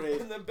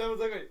upgrade. And then Ben was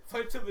like, wait,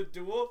 fight to the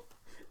duel?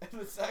 And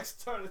then Zach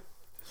started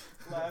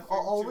laughing.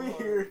 All we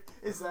hear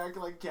is Zach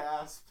like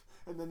gasp,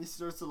 and then he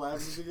starts to laugh.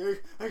 He's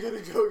like, I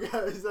gotta go,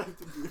 guys. I have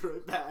to be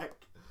right back.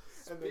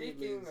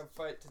 Speaking of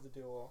fight to the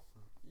duel,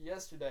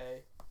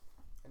 yesterday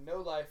I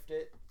no-lifed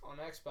it on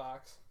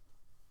Xbox,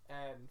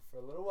 and for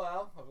a little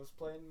while I was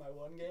playing my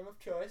one game of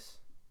choice.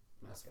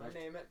 I'm not gonna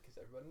name it because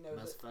everybody knows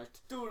Mass it. Effect.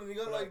 Dude, you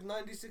got like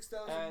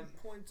 96,000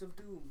 points of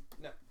Doom.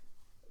 No,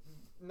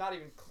 not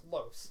even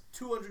close.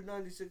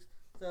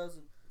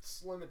 296,000.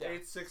 Slim it down.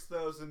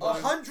 86,000.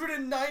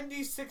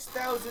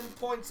 196,000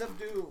 points of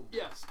Doom.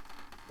 Yes,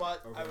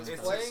 but I was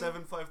It's playing.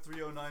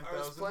 75309,000. I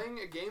was playing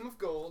a game of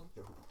Gold,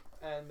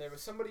 and there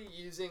was somebody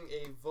using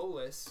a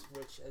Volus,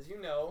 which, as you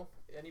know,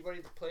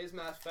 anybody that plays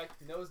Mass Effect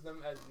knows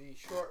them as the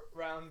short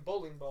round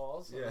bowling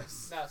balls.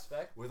 Yes. Of Mass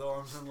Effect. With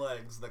arms and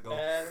legs that go.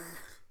 And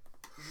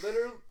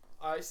literally,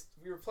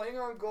 we were playing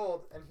on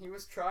Gold, and he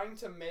was trying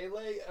to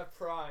melee a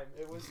Prime.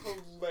 It was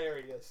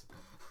hilarious.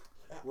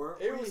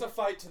 It was a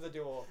fight to the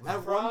duel.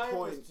 At Prime one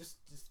point, was just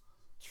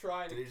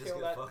trying Did to he just kill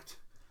get that. fucked?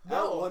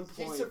 No, At one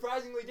he point-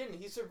 surprisingly didn't.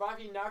 He survived.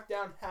 He knocked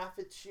down half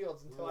its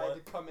shields until I had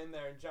What? to come in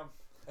there and jump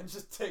and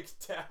just take it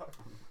down.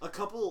 A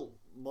couple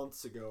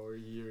months ago or a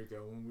year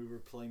ago when we were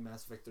playing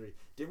Mass Effect 3,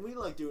 didn't we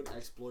like do an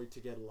exploit to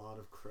get a lot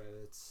of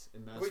credits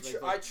in Mass Which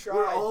Effect? I Like, tried,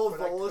 we're all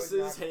but I could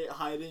Voluses not.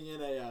 hiding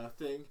in a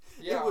thing.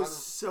 Yeah, it was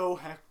so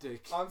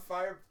hectic. on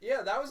fire.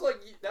 Yeah, that was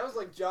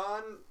like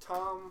John,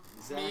 Tom,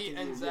 Zach me, and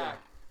and you, Zach.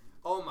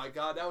 Oh my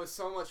god, that was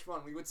so much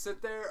fun. We would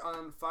sit there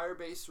on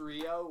Firebase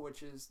Rio,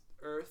 which is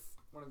Earth,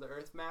 one of the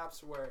Earth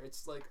maps, where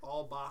it's like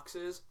all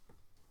boxes.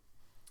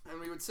 And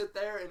we would sit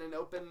there in an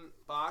open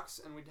box,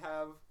 and we'd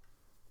have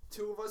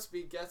two of us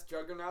be Geth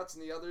Juggernauts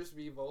and the others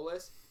be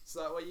Volus.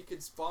 So that way you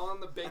could spawn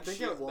the big I think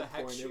shield, at one the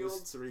hex point it was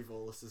shields. 3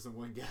 Voluses and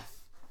 1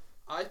 Geth.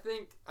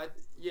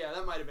 Yeah,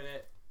 that might have been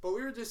it. But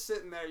we were just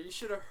sitting there. You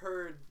should have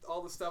heard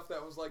all the stuff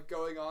that was like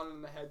going on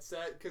in the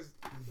headset because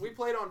we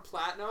played on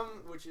Platinum,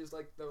 which is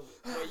like the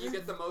way you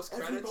get the most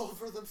Every credits. ball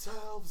for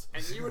themselves.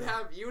 And you would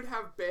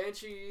have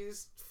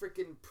Banshees,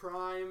 freaking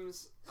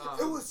Primes.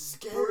 It was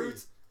scary.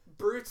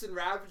 Brutes and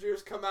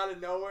Ravagers come out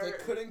of nowhere. They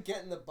couldn't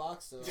get in the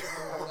box though.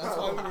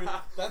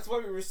 That's why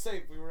we were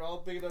safe. We were all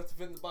big enough to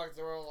fit in the box.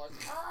 They were all like,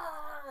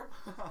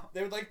 "Arr!"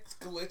 They would like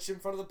glitch in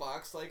front of the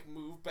box, like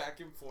move back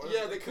and forth.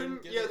 Yeah, they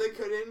couldn't. Yeah, they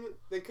couldn't.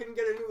 They couldn't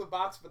get into the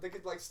box, but they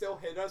could like still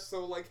hit us.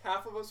 So like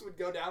half of us would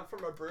go down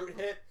from a brute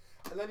hit,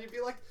 and then you'd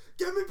be like,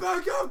 "Get me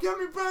back up! Get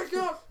me back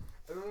up!"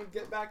 And then we'd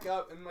get back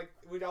up, and like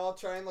we'd all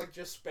try and like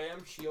just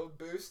spam shield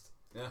boost.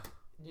 Yeah.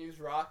 Use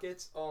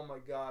rockets. Oh my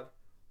god,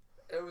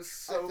 it was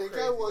so. I think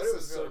crazy, I but was it a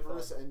was really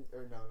Cerberus fun.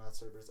 not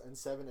Cerberus,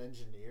 N7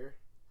 engineer,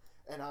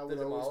 and I The would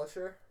always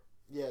Demolisher.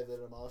 yeah the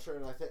Demolisher,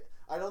 and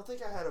I don't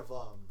think I had a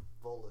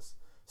Volus,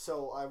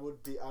 so I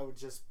would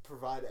just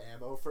provide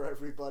ammo for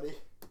everybody.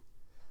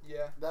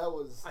 Yeah.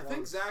 I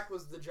think Zach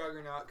was the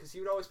Juggernaut because he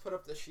would always put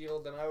up the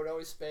shield, and I would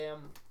always spam.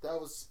 That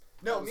was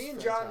Me and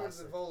John were the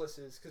fantastic.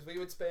 Voluses because we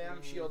would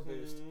spam shield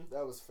boost.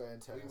 That was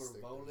fantastic. We were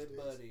those voted days.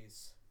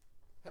 buddies.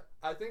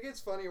 I think it's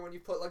funny when you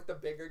put like the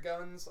bigger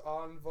guns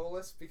on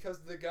Volus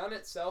because the gun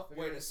itself, if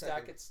you Wait were a to stack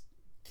second. it.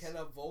 Can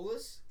a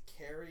Volus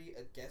carry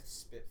a Geth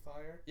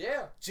Spitfire?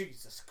 Yeah,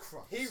 Jesus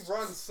Christ. he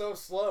runs so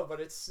slow, but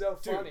it's so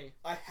Dude, funny.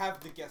 I have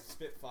the Geth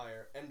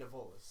Spitfire and a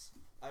Volus.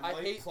 I I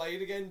might hate- play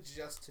it again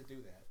just to do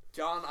that.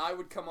 John, I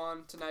would come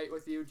on tonight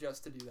with you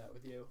just to do that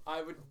with you.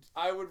 I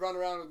would run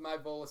around with my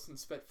Volus and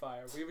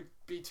Spitfire. We would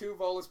be two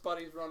Volus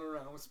buddies running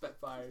around with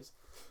Spitfires.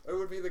 It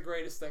would be the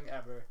greatest thing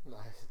ever.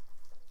 Nice.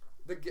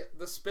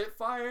 The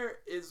Spitfire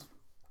is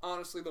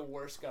honestly the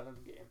worst gun in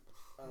the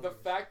game. The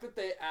fact that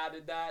they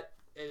added that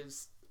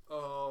is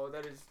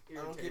that is I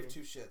irritating. don't give two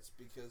shits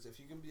because if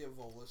you can be a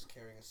Volus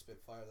carrying a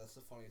Spitfire, that's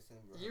the funniest thing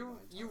I've ever heard in my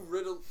You entire life.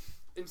 riddle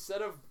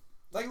instead of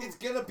it's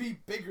gonna be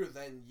bigger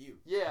than you.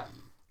 yeah.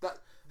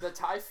 The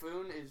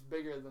Typhoon is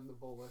bigger than the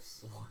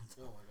Volus. What?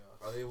 Oh my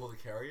god. Are they able to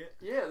carry it?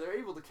 Yeah, they're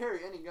able to carry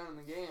any gun in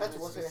the game. That's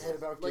It's one thing I hate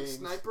about like games.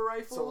 sniper So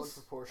rifles.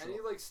 unproportional. Any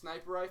like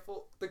sniper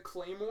rifle, the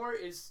Claymore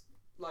is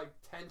like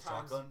 10 times.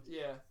 Shotgun?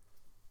 Yeah,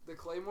 The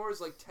Claymore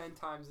is like 10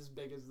 times as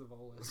big as the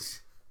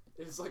Volus.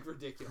 It's like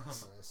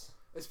ridiculous. Nice.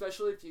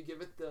 Especially if you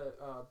give it the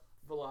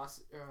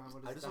velocity.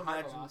 I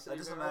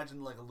just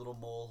imagine like a little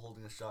mole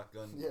holding a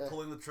shotgun,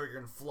 pulling the trigger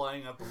and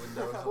flying out the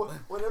window. Or something.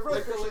 Whenever I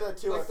picture that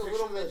too, like I the picture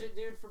little midget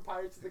dude from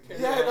Pirates of the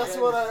Caribbean. Yeah, that's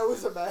what I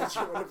always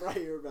imagine whenever I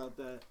hear about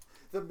that.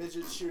 The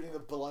midget shooting the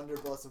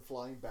blunderbuss and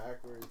flying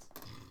backwards.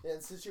 Yeah,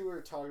 and since you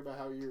were talking about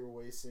how you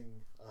were wasting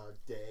a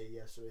day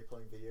yesterday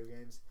playing video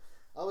games,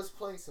 I was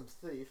playing some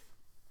Thief,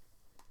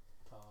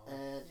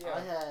 and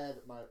I had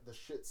the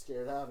shit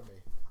scared out of me.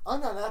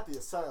 I'm not at the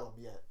asylum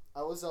yet.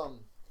 I was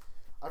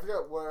I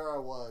forgot where I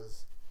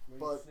was.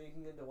 Were you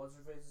sneaking into what's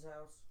her face's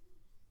house?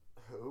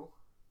 Who?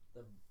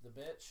 The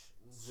bitch.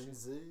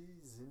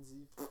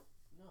 Zinzi.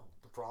 No.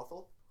 The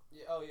brothel.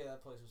 Yeah. Oh yeah,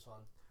 that place was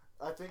fun.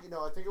 I think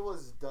it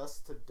was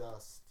Dust to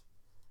Dust,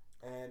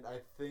 and I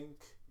think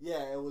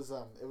it was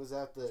at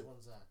the. Which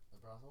one's that? The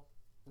brothel?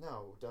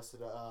 No, Dust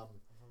to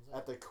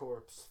at the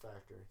Corpse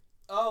Factory.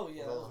 Oh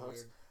yeah, that was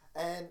weird.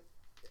 And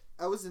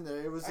I was in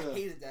there. I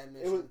hated that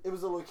mission. It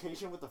was a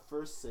location with the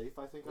first safe,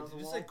 I think. Wait, on the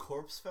did wall. you say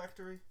Corpse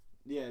Factory?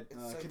 Yeah,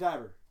 like,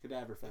 Cadaver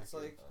Factory. It's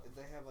like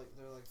they're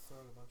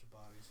throwing a bunch of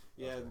bodies.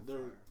 Yeah,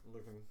 they're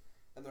looking.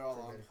 And they're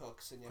all on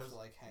hooks, and you have to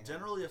like hang.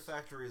 Generally, a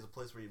factory is a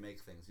place where you make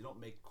things. You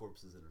don't make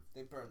corpses in it.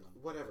 They burn them.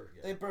 Whatever.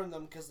 Yeah. They burn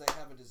them because they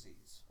have a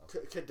disease.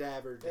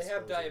 Cadaver. They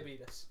have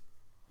diabetes.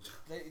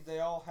 They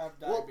all have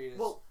diabetes.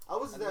 Well, I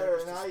was there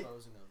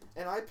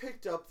and I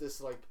picked up this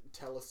like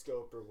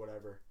telescope or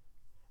whatever,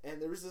 and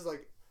there was this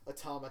like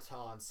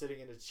automaton sitting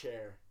in a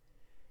chair.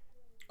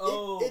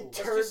 Oh, it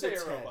turned its head.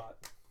 Robot.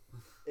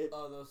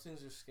 Those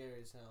things are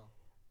scary as hell.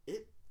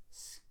 It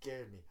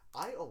scared me.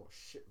 I almost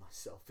shit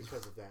myself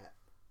because of that.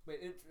 Wait,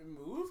 it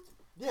moved?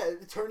 Yeah,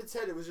 it turned its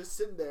head. It was just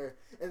sitting there,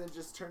 and then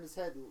just turned its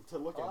head to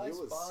look at me. It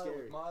was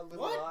scary.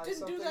 What?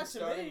 Didn't do that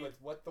to me. With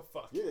what the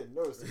fuck? You didn't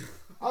notice it.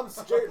 I'm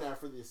scared now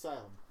for the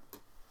asylum.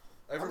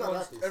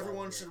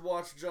 Everyone should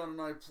watch John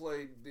and I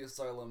play the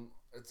Asylum.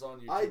 It's on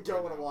YouTube. I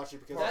don't want to watch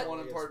it because part 1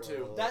 and part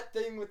 2. That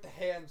thing with the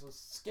hands was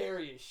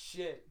scary as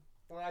shit.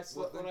 When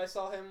I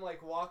saw him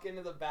like walk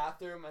into the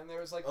bathroom and there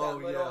was like that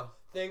little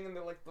thing and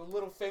the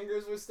little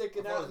fingers were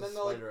sticking out and then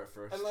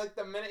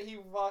the minute he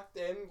walked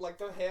in like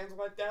the hands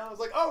went down. I was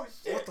like, oh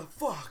shit! What the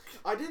fuck?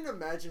 I didn't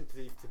imagine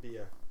Thief to be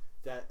a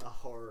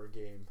horror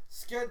game.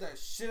 Scared the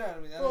shit out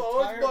of me.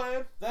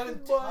 That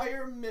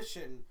entire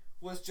mission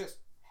was just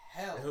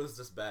hell. It was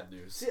just bad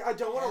news. See, I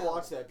don't want to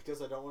watch that because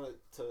I don't want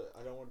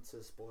it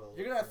to spoil.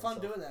 You're gonna have fun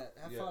doing that.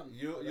 Have fun.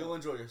 You'll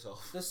enjoy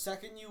yourself. The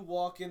second you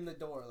walk in the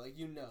door,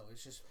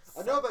 it's just.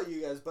 I know about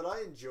you guys, but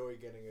I enjoy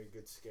getting a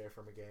good scare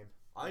from a game.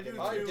 I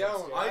do. I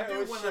don't. I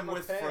do when I'm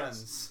with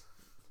friends.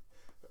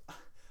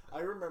 I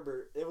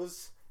remember it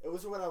was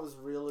when I was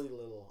really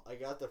little. I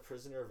got the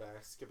Prisoner of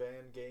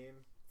Azkaban game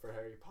for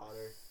Harry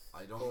Potter.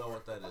 I don't know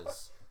what that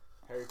is.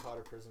 Harry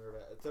Potter Prisoner of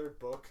Azkaban. Third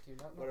book. Do you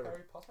not know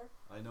Harry Potter?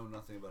 I know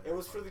nothing about Harry Potter. It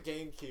was for the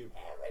GameCube.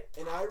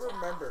 And I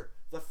remember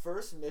the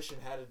first mission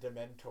had a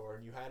Dementor,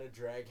 and you had to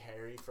drag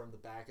Harry from the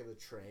back of the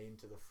train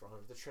to the front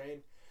of the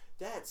train.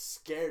 That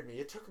scared me.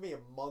 It took me a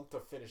month to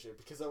finish it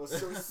because I was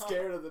so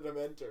scared of the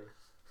Dementor.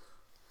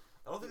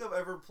 I don't think I've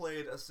ever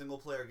played a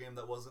single-player game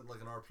that wasn't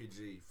like an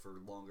RPG for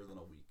longer than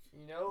a week.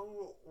 You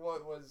know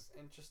what was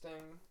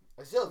interesting?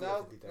 I still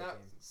have to beat that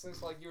game.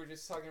 Since like you were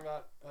just talking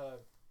about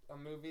a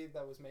movie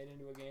that was made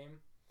into a game.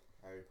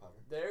 Harry Potter.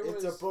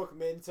 It's a book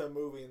made into a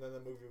movie, and then the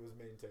movie was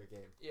made into a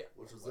game. Yeah.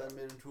 Which was then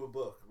made into a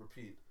book.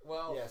 Repeat.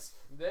 Well, yes.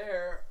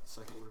 There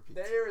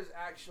is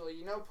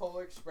actually,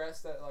 Polar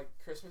Express, that like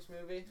Christmas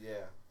movie?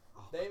 Yeah.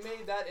 They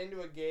made that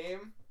into a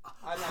game.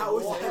 How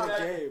is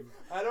that a game?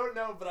 I don't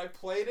know, but I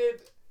played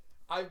it.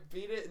 I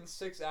beat it in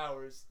 6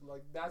 hours.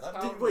 Like that's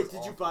how.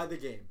 Did you buy the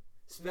game?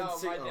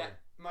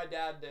 My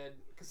dad did,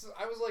 because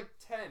I was like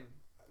 10.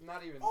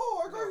 Not even.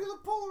 Oh, I got you the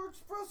Polar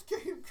Express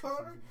game,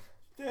 Connor.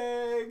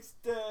 Thanks,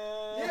 Dad.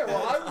 Yeah,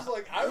 well, I was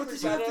like, what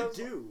did you have to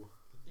do?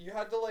 You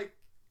had to like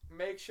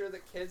make sure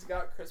that kids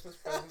got Christmas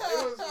presents.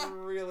 It was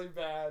really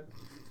bad.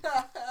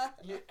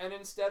 And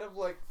instead of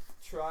like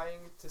trying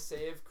to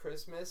save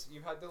Christmas,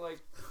 you had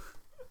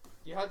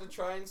to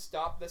try and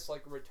stop this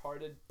like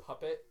retarded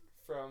puppet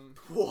from.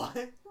 What?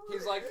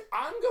 He's like,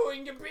 I'm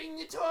going to bring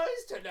the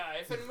toys to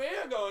life, and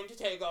we're going to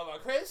take over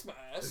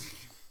Christmas.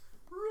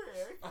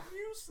 Rick,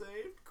 you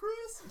saved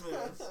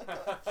Christmas.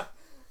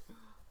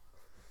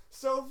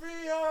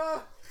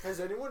 Sophia! Has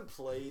anyone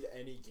played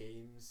any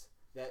games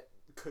that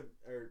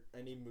or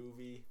any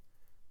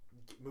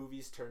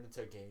movies turned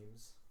into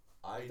games?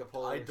 I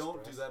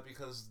don't do that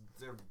because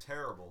they're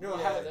terrible. No,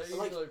 yeah, they're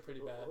usually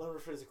pretty bad. Let me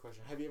rephrase the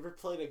question. Have you ever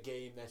played a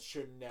game that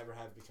should never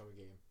have become a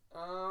game?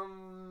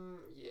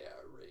 Yeah,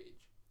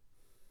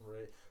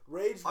 Rage.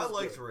 Rage was I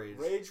liked good. Rage.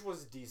 Rage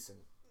was decent.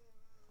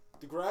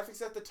 The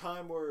graphics at the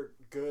time were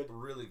good.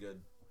 Really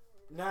good.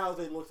 Now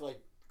they look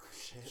like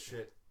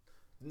shit.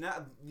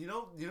 Now you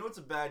know it's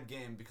a bad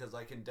game because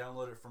I can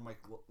download it from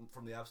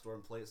the App Store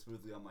and play it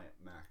smoothly on my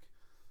Mac,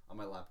 on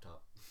my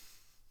laptop.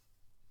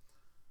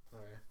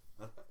 Alright.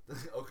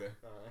 Okay.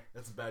 Alright.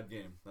 That's a bad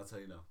game. That's how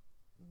you know.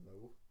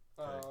 No.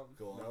 Okay,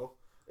 go on. No.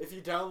 If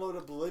you download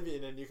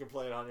Oblivion and you can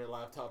play it on your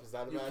laptop, is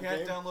that a You bad can't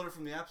game? download it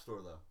from the App Store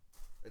though.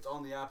 It's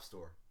on the App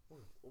Store.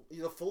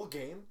 The full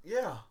game?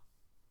 Yeah.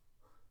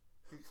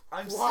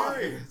 I'm Why?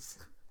 serious.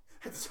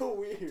 That's so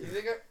weird. Do you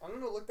think I'm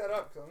gonna look that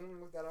up? Cause I'm gonna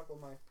look that up on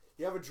my.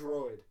 You have a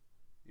droid.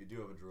 You do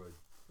have a droid.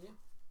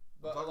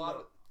 But I'm a lot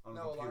talking of on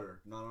a computer,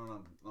 not on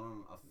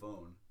a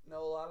phone. a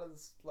lot of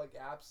this, like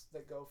apps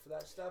that go for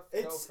that stuff.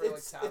 It's go for,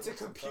 it's like, it's a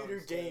tablets and computer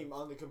phones, game too.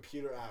 on the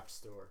computer app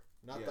store,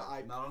 not Yeah, the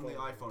iPhone. not on the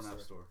iPhone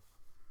App Store.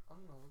 I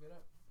don't know. Look it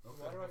up.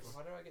 Okay.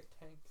 Why do I get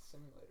Tank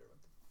Simulator?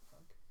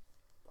 What the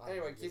fuck? I don't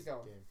Anyway, know, keep this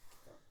going. game.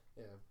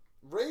 Yeah,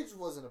 Rage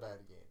wasn't a bad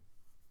game.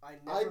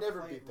 I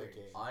never played beat that Rage.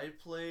 game. I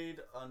played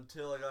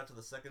until I got to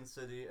the second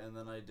city, and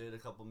then I did a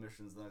couple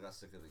missions, then I got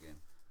sick of the game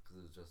because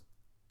it was just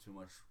too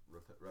much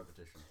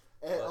repetition.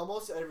 And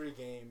almost every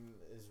game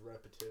is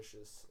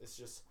repetitious. It's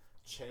just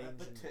change.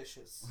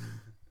 Repetitious.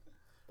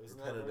 Isn't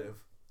that Repetitive.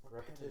 right?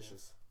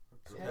 Repetitious.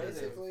 Repetitive.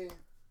 Basically,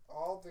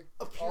 all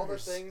the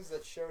Purist. things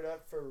that showed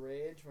up for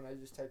Rage when I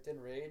just typed in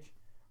Rage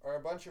are a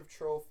bunch of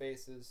troll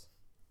faces.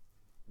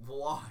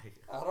 Why?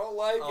 I don't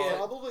like it.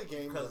 Probably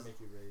games Because- that make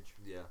you rage.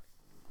 Yeah.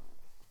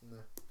 Nah.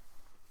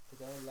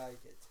 I don't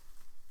like it.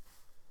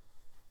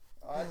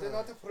 I do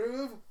not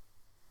approve.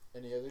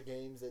 Any other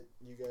games that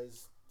you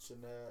guys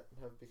should not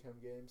have become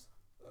games?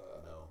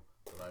 No.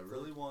 But I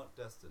really want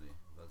Destiny.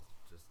 That's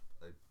just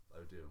I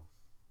do.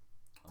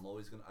 I'm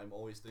always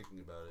thinking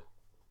about it.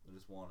 I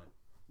just want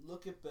it.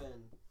 Look at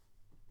Ben.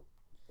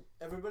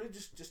 Everybody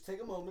just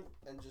take a moment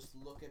and just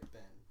look at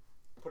Ben.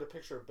 Put a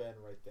picture of Ben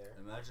right there.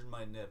 Imagine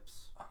my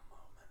nips, A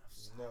moment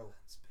of No.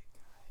 silence, big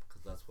guy.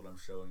 because that's what I'm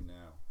showing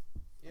now.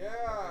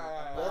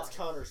 Yeah. That's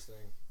Connor's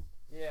thing.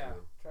 Yeah.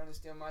 True. Trying to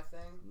steal my thing.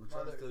 I'm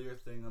trying to steal your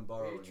thing. I'm Are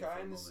borrowing you it for a trying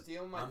to moment.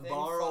 steal my I'm thing?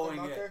 borrowing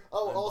fucking it. mucker?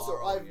 Oh, I'm also,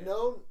 borrowing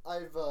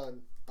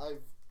it.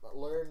 I've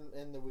learned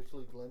in the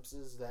weekly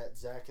glimpses that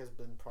Zach has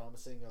been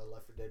promising a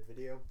Left 4 Dead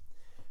video.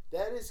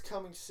 That is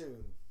coming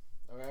soon.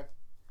 Okay.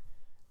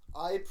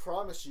 I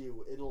promise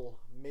you, it'll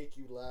make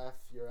you laugh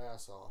your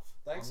ass off.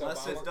 Thanks,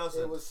 Unless Obama. it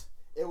doesn't.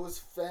 It was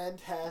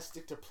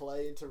fantastic to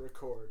play and to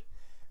record,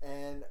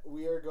 and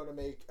we are going to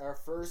make our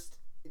first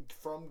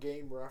from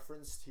game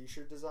reference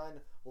T-shirt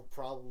design will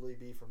probably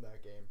be from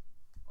that game.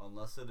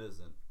 Unless it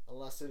isn't.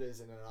 Unless it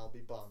isn't, and I'll be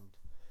bummed.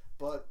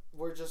 But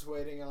we're just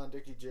waiting on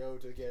Dickie Joe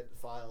to get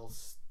file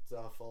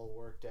stuff all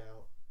worked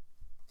out.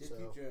 Dickie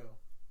So, Joe.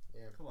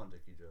 Yeah. Come on,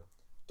 Dickie Joe.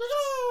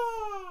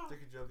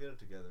 Dickie Joe, get it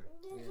together.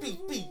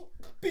 Beat, beat,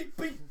 beat,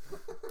 beat.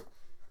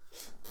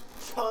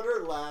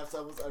 Connor laughs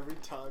almost every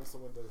time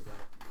someone does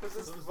that. Because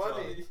it's So it's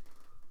funny. done.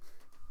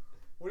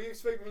 What do you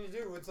expect me to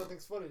do when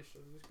something's funny?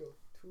 Should I just go,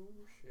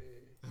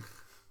 touche?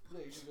 No,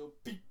 you should go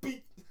beat,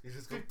 beat. You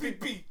just go beat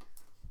beat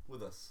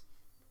with us.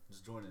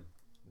 Just join in.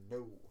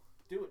 No.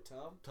 Do it,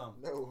 Tom. Tom.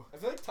 No. I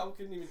feel like Tom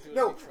couldn't even do it.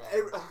 No. If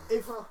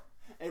he tried.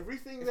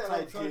 Everything If that Tom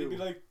I tried do. to be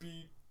like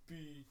beat,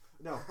 beat.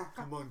 No.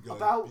 Come on, guys.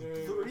 About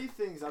Yeah. 3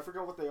 things, I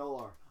forgot what they all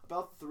are.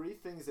 About 3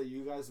 things that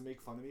you guys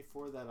make fun of me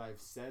for that I've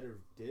said or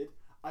did,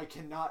 I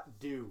cannot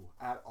do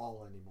at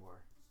all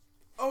anymore.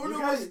 Oh You no!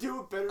 guys wait. do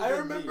it better I than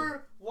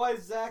remember why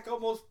Zach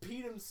almost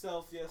peed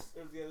himself the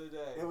other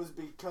day. me. It was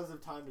because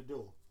of Time to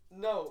Duel.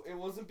 No, it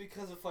wasn't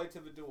because of Fight to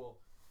the Duel.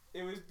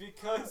 It was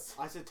because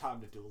I said Time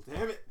to Duel.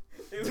 Damn it.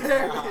 it was,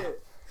 Damn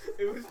it.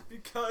 It was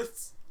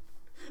because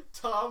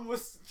Tom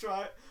was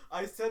trying.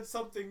 I said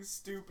something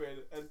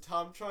stupid, and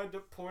Tom tried to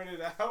point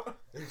it out.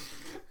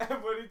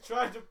 And when he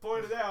tried to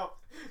point it out,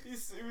 he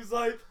was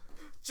like,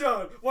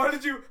 "John, why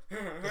did you?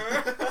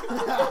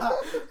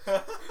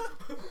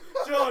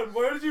 John,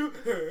 why did you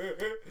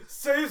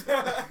say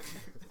that?"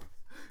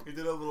 He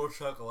did a little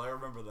chuckle. I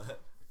remember that.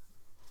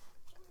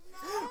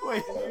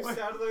 Wait, You wait.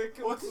 sounded like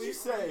a What did you complete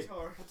say?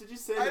 retard. What did you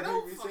say I to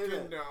don't make me say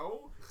fucking that?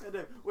 know.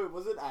 Wait,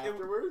 was it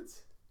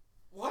afterwards?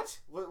 What?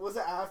 Was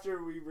it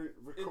after we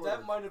recorded?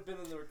 That might have been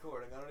in the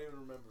recording. I don't even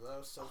remember. That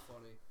was so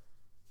funny.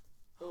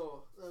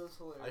 Oh, that was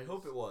hilarious. I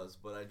hope it was,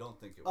 but I don't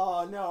think it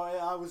Oh was. no,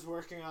 I was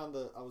working on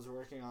the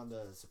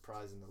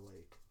surprise in the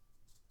lake.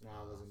 No,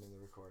 I wasn't in the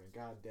recording.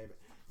 God damn it!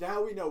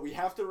 Now we know we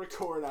have to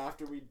record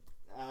after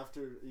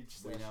each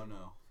We session. now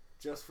know.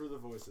 Just for the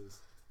voices.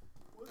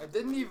 I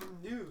didn't even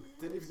know.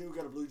 Didn't even know we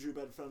got a blue drew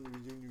bed family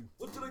reunion.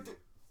 What did I do?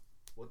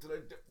 What did I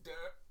do?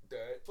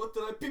 What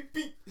did I beep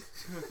beep?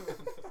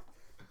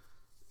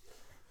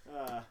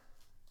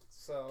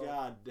 So,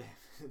 God damn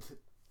it.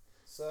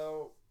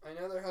 so I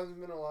know there hasn't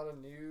been a lot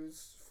of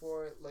news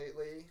for it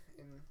lately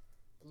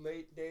in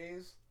late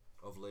days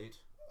Of late.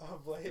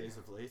 of late. Days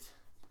of late.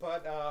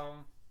 But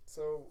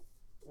so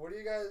what do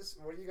you guys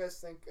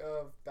think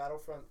of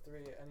Battlefront 3?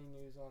 Any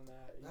news on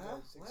that? Are you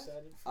guys What?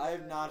 excited for I that?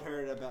 have not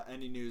heard about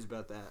any news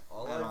about that.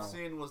 All at I've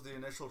seen was the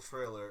initial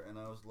trailer, and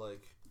I was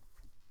like,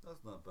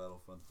 that's not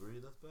Battlefront 3,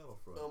 that's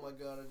Battlefront. Oh my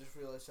god! I just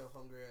realized how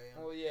hungry I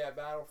am. Well, yeah,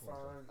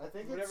 Battlefront. I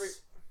think whatever.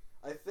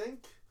 I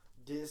think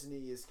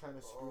Disney is kind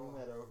of screwing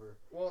that over.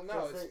 Well,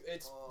 no, Because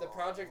it's the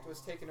project was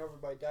taken over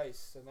by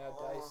DICE, so now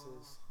DICE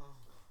is.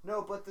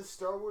 No, but the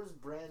Star Wars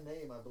brand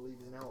name, I believe,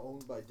 is now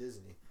owned by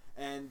Disney.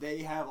 And they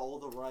have all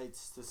the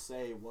rights to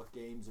say what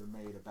games are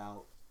made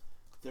about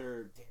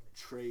their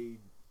trade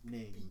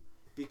name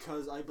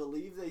because I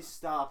believe they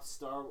stopped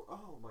Star.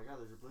 Oh my God,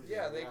 there's a blizzard.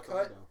 Yeah, they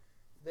cut.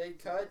 They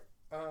cut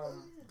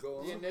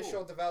the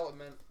initial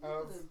development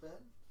of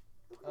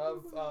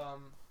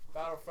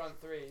Battlefront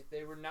 3.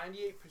 They were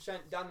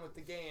 98% done with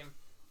the game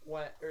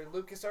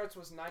LucasArts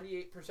was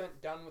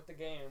 98% done with the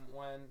game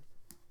when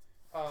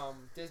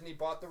Disney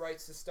bought the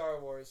rights to Star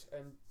Wars,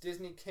 and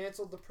Disney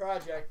canceled the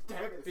project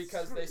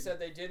because they said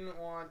they didn't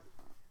want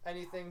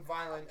anything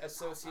violent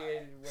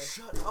associated with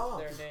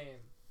their name.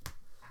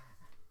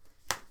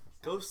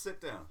 Go sit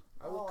down.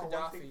 I will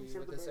Gaddafi you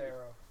with this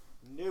arrow.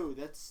 No,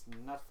 that's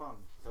not fun.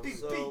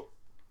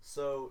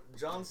 So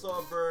John saw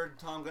a bird,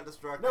 Tom got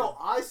distracted. No,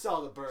 I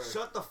saw the bird.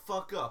 Shut the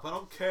fuck up, I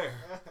don't care.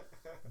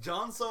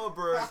 John saw a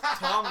bird,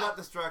 Tom got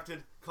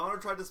distracted, Connor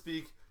tried to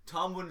speak,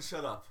 Tom wouldn't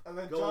shut up. And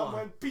then Go John on.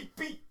 went beep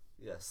beep.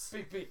 Yes.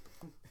 Beep beep.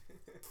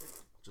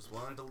 Just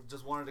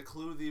wanted to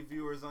clue the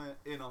viewers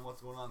in on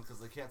what's going on because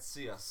they can't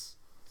see us.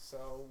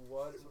 So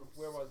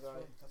where was I?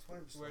 That's what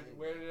I'm saying.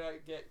 Where did I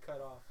get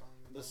cut off?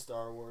 The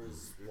Star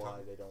Wars, why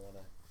they don't want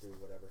to do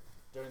whatever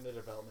during the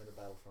development of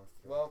Battlefront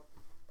 3. Well,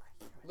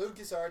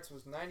 LucasArts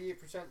was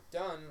 98%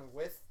 done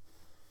with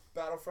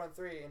Battlefront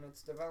 3 in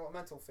its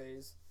developmental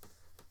phase,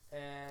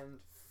 and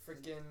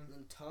freaking...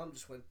 And Tom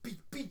just went beep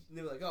beep, and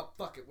they were like, oh,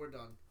 fuck it, we're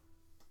done.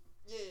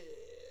 Yeah,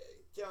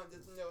 John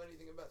doesn't know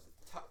anything about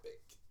the topic.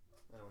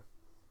 Anyway.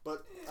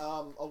 But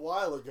a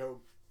while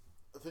ago,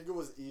 I think it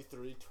was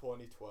E3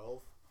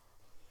 2012,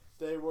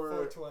 they were...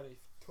 4/20,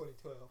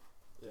 2012.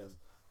 Yes.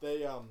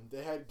 They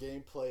had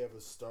gameplay of a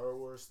Star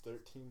Wars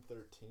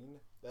 1313.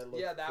 That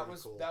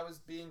looked cool. That was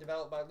being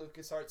developed by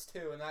LucasArts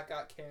too, and that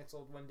got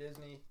canceled when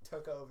Disney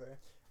took over.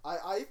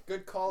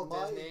 Good call,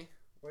 Disney.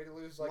 Way to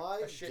lose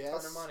a shit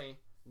ton of money.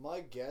 My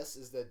guess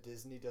is that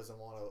Disney doesn't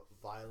want a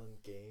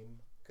violent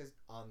game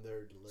on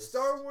their list.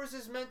 Star Wars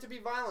is meant to be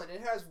violent.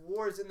 It has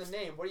wars in the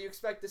name. What do you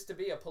expect this to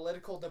be? A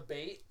political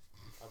debate?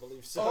 I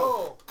believe so.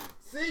 Oh,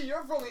 see,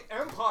 you're from the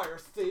Empire,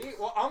 see?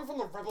 Well, I'm from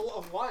the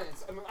Rebel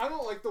Alliance, and I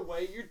don't like the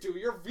way you do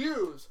your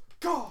views.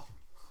 God,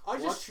 I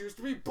just choose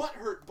to be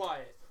butthurt by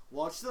it.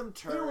 Watch them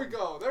turn. Here we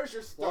go. There's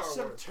your Star Wars.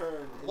 Watch them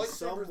turn in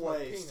some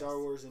way Star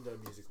Wars into a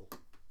musical.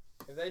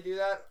 If they do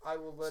that, I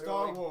will literally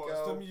Star Wars,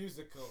 go... the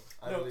musical.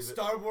 No,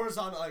 Star Wars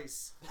on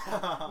Ice.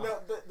 No,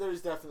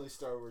 there's definitely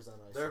Star Wars on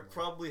Ice. There somewhere.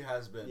 probably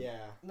has been. Yeah.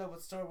 No,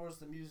 but Star Wars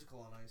the musical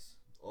on Ice.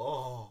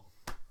 Oh,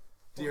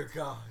 dear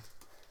God.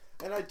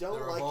 And I don't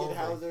like it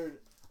how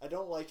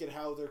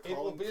they're calling It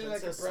will be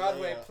Princess like a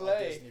Broadway Leia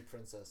play. a Disney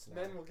princess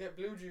now. Men will get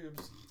blue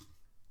tubes.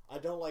 I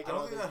don't like it. I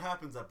don't think that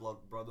happens at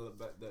brother.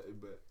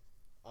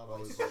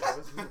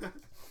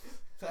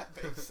 That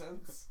makes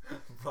sense.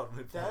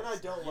 That I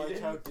don't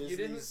like how Disney's You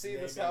didn't see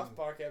the South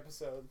Park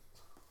episode.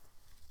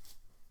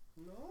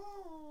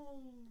 No.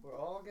 We're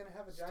all gonna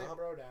have a giant Stop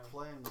bro down.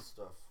 playing with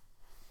stuff.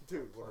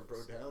 Dude, want to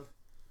bro down?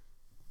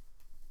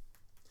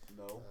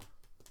 No.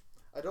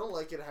 I don't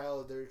like it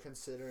how they're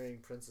considering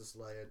Princess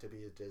Leia to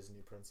be a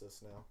Disney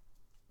princess now.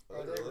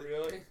 Are they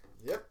really?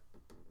 Yep.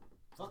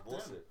 Fuck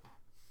bullshit.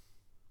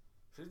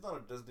 She's not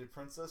a Disney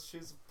princess.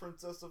 She's a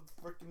princess of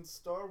freaking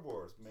Star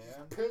Wars,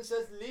 man.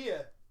 Princess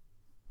Leia.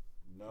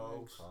 No,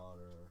 Thanks.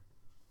 Connor.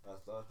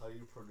 That's not how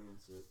you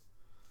pronounce it.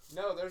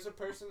 No, there's a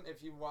person.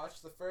 If you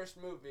watch the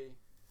first movie,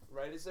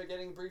 right as they're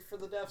getting briefed for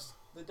the Death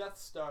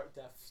Star.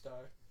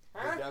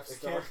 Huh? The Death I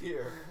Star. can't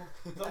hear.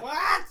 The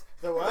what?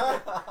 The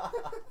what?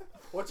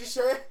 What you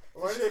say?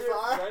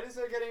 Right as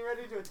they're getting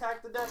ready to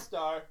attack the Death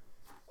Star,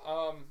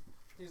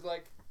 he's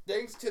like,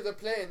 thanks to the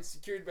plan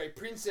secured by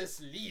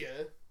Princess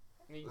Leia,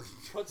 and he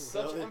puts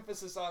such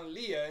emphasis on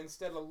Leia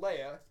instead of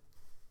Leia.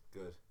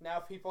 Good. Now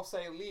people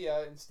say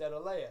Leia instead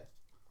of Leia.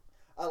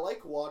 I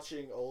like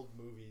watching old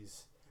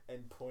movies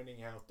and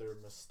pointing out their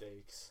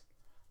mistakes,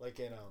 like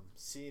in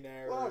scene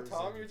errors. Wow,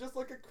 Tom, you're just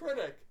like a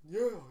critic.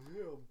 Yeah.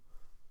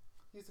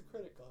 He's a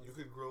critic, guys. You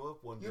could grow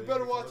up one day. You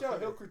better and watch become a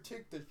out. He'll critic.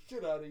 critique the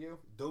shit out of you.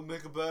 Don't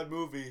make a bad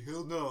movie.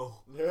 He'll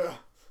know. Yeah.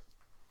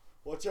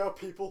 Watch out,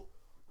 people.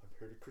 I'm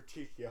here to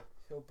critique you.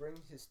 He'll bring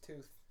his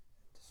tooth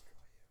and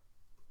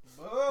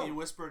destroy you. Boom. He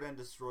whispered and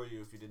destroy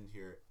you if you didn't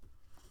hear it.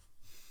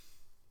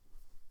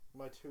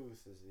 My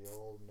tooth is the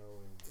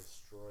all-knowing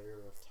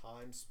destroyer of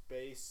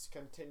time-space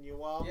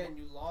continuum. Yeah, and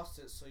you lost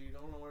it, so you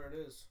don't know where it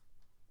is.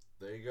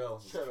 There you go.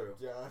 Shut True. up,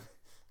 John.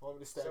 Want me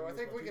to stab So you I with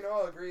think my we tooth? can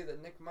all agree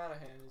that Nick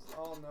Monahan is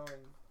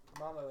all-knowing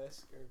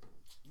monolith or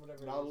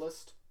whatever.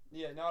 Nautilus?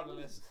 Yeah,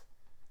 Nautilus.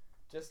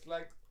 Just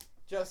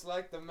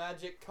like the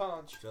magic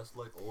conch. Just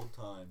like old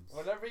times.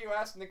 Whenever you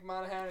ask Nick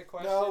Monahan a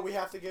question, No, we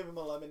have to give him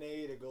a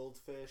lemonade, a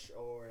goldfish,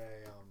 or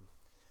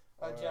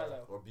a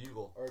Jello. Or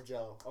bugle. or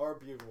Jello, or a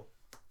bugle.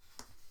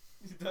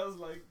 He does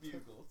like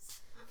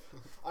bugles.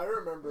 I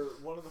remember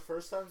one of the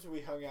first times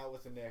we hung out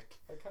with Nick.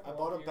 I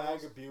bought a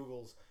bag of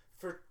bugles.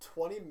 For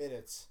 20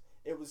 minutes,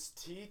 it was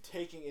T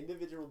taking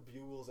individual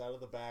bugles out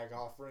of the bag,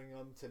 offering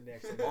them to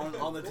Nick.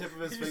 on the tip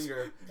of his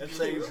finger and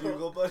saying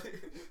bugle, buddy.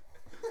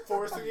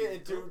 Forcing it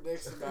into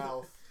Nick's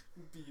mouth.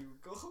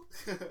 Bugle.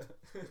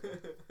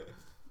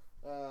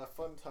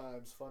 Fun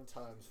times, freshman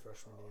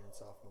year and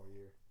sophomore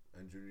year.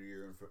 And junior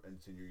year and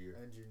senior year.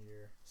 And junior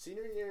year.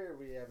 Senior year,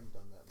 we haven't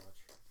done that much.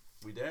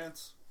 We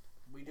dance.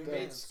 We do We made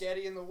dance.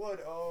 Sketty in the wood.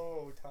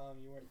 Oh, Tom,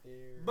 you weren't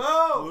there.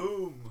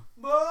 Boom! Boom.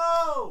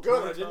 Boom!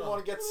 Good, I didn't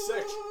want to get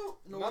sick.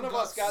 None of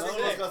us got None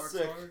of us got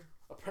sick.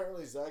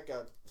 Apparently, Zach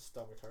got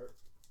stomach hurt.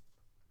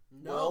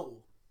 No.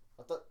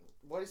 I thought,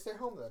 why did he stay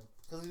home then?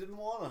 Because he didn't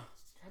wanna.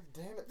 God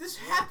damn it. This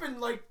happened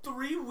like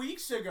 3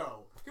 weeks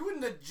ago. He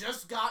wouldn't have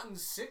just gotten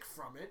sick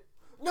from it.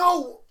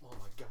 No! Oh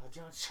my god,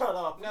 John, shut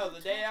up. No,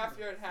 the day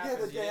after it happened.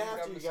 Yeah, the day didn't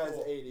after come you to guys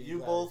school. ate it. You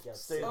guys both got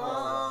stayed sick. home.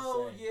 Oh, That's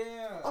what I'm saying.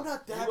 yeah. I'm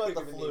not that You got big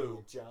the of an flu.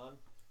 idiot, John.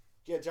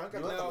 Yeah, John got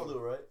You the got the flu. flu,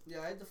 right? Yeah,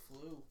 I had the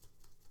flu.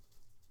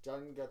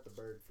 John got the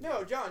bird flu.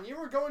 No, John, you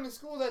were going to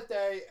school that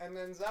day, and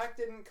then Zach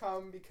didn't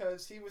come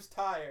because he was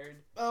tired.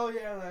 Oh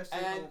yeah, and I stayed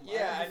And home. I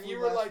yeah, had the and flu you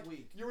were last like,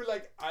 week.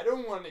 I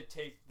don't want to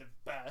take the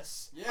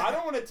bus. Yeah. I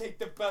don't want to take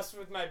the bus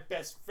with my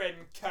best friend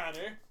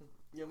Connor.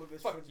 Yeah, my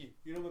best Fuck friend. you.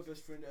 You know my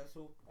best friend,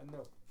 asshole. I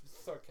know,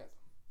 just sarcasm.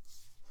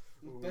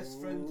 My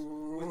best friend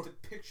with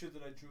the picture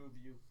that I drew of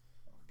you.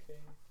 Okay.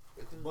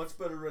 It's a much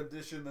better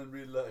rendition than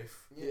real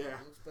life. Yeah, Yeah.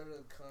 it looks better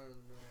than Connor than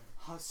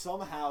that.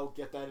 Somehow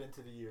get that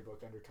into the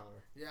yearbook under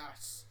Connor.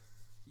 Yes.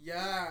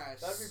 Yes.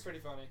 That'd be pretty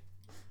funny.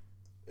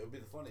 It would be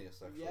the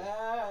funniest, actually.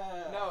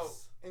 Yes. No,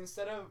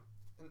 instead of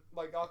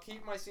like, I'll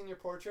keep my senior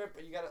portrait,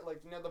 but you got it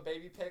like, you know, the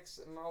baby pics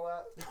and all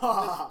that. Just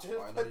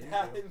Why not put you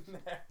that do? in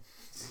there.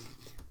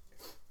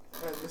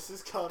 And this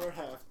is Conner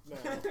Heft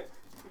now.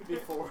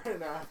 Before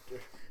and after.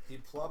 He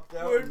plopped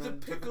out Where'd and the then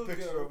took pickle a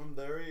picture go? of him.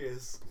 There he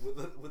is,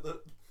 with a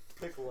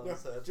pickle on No,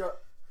 his head.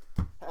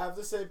 have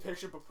the same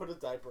picture, but put a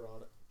diaper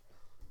on it.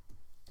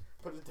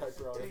 Put a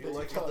diaper on it. If you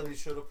like it, then he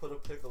should have put a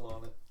pickle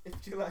on it.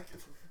 If you like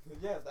it.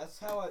 Yeah, that's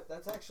how I.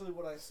 That's actually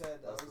what I said.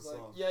 That's I was the like,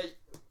 song. Yeah.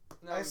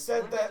 No, I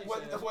said when that did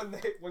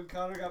you say when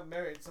Connor got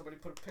married, somebody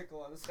put a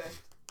pickle on his head.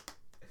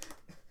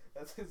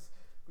 That's his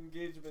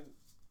engagement.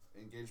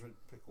 Engagement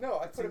pickle. No,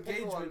 I It's put a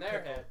pickle on engagement their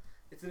pickle. head.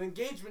 it's an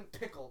engagement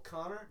pickle,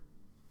 Connor.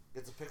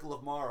 It's a pickle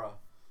of Mara.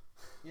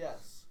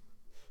 Yes.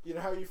 You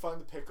know how you find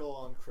the pickle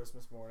on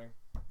Christmas morning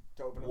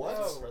to open up What?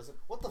 the Christmas present?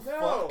 What the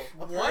No.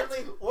 fuck? Apparently-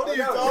 What are Oh, you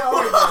no,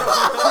 talking no.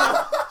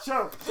 about? Shut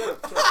up!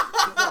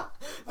 Shut up!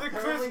 The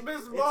Apparently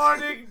Christmas it's-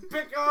 morning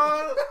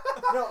pickle.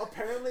 No,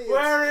 apparently it's,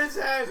 Where is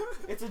it?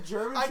 it's a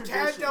German I tradition.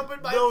 can't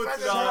open my No, it's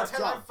present not.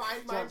 until I John,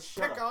 find my John,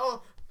 shut up.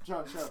 pickle.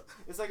 John, shut up.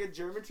 It's like a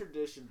German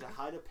tradition to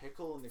hide a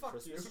pickle in the Fuck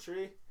Christmas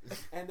tree,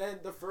 and then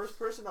the first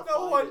person to No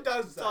find one it,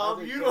 does that.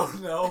 Tom, you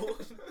don't know.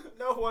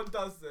 No one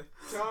does this.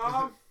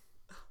 Tom,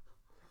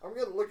 I'm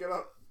gonna look it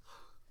up.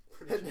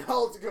 And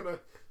y'all's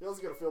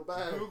gonna feel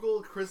bad.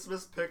 Google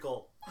Christmas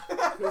pickle.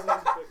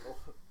 Christmas pickle.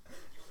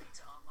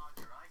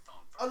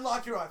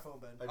 Unlock your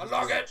iPhone, Ben.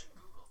 unlock it.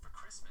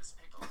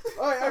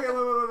 Okay,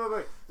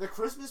 wait. The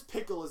Christmas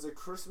pickle is a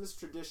Christmas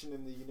tradition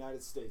in the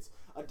United States.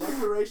 A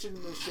decoration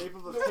in the shape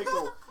of a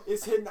pickle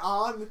is hidden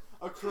on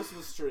a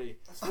Christmas tree,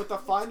 with the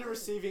finder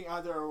receiving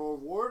either a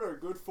reward or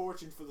good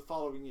fortune for the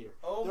following year.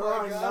 Oh There my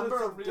are a God, number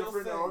it's a of real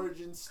different thing.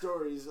 origin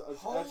stories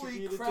Holy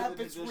attributed crap, to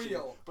the it's tradition,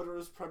 real. but it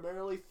was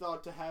primarily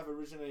thought to have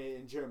originated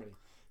in Germany.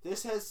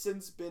 This has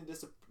since been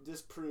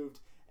disproved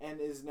and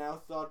is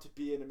now thought to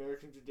be an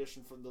American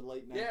tradition from the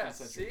late 19th Yeah,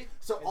 century. see?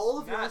 So It's all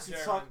of you not guys can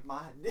German. suck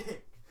my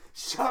dick.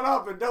 Shut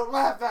up and don't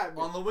laugh at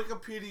me. On the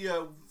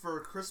Wikipedia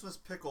for Christmas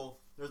pickle,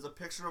 there's a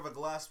picture of a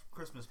glass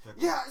Christmas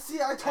pickle. Yeah, see,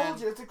 I told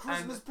And- you, it's a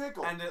Christmas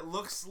pickle. And it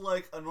looks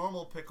like a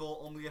normal pickle,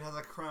 only it has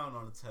a crown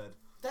on its head.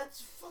 That's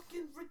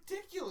fucking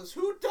ridiculous.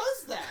 Who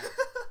does that?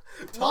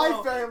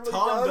 My family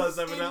Tom does. does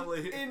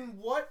evidently. In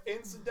what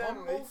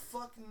Incidentally. humble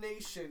fuck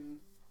nation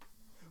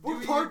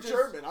We're do part you just-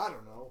 German, I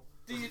don't know.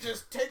 do you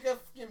just take a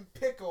fucking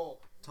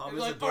pickle Tom and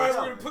is like, a alright, douche.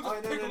 we're gonna put this Oh,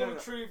 no, pickle no, on no.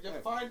 the tree. If you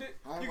Yeah. find it,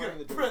 I'm you wearing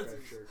get the a douchebag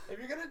present. shirt. If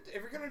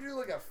you're gonna do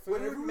like a food,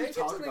 Whenever we make it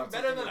talk something about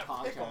better something than in a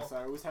the pickle. podcast,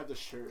 I always have the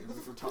shirt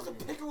and we're talking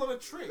about. Pickle on a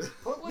tree.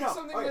 Put like No,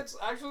 something okay. that's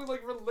actually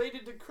like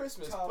related to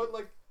Christmas. Tom. Put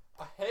like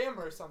a ham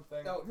or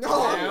something. No, No.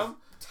 Tom.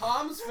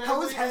 Tom's How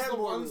family is is ham the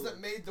more ones real? that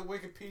made the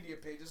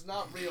Wikipedia page. It's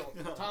not real.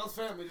 Tom's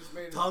family just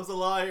made it. Tom's a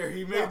liar.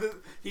 He made No.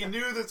 He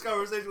knew this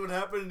conversation would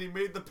happen, and he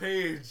made the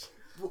page.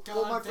 Well,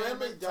 God my damn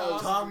family it,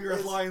 does. Tom, you're a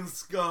is- lying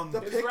scum.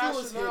 The His pickle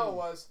is rationale hidden.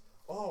 was,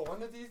 oh,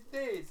 one of these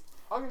days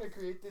I'm gonna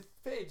create this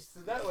page so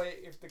that way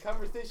if the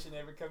conversation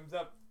ever comes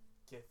up,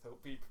 guess I'll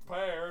be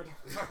prepared.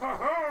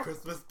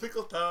 Christmas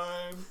pickle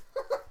time.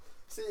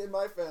 See, in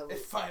my family,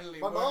 It finally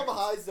my mom worked.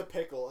 hides the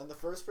pickle, and the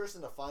first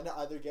person to find it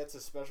either gets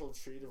a special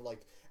treat of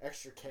like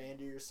extra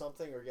candy or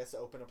something, or gets to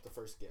open up the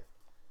first gift.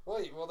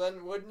 Wait, well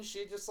then wouldn't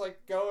she just like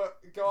go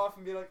off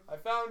and be like, I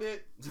found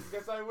it,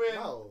 guess I win?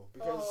 No,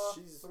 because Aw,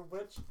 she's little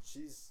bitch.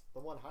 the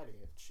one hiding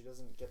it. She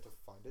doesn't get to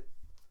find it.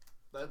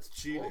 That's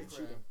cheating. It's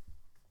cheating.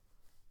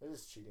 It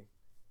is cheating.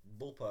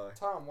 Bull pie.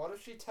 Tom, what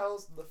if she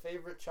tells the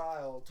favorite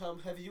child? Tom,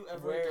 have you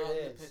ever Where it gotten a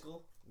is.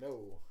 pickle?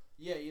 No.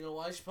 Yeah, you know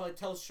why? She probably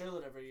tells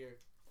Charlotte every year.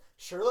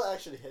 Charlotte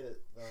actually hit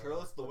it.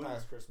 Charlotte's the winner.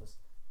 past Christmas.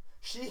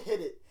 She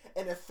hit it,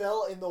 and it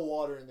fell in the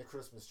water in the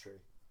Christmas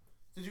tree.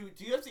 Do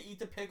you have to eat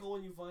the pickle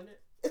when you find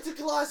it? It's a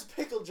glass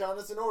pickle, John.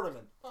 It's an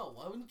ornament. Oh,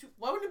 why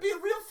wouldn't it be a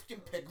real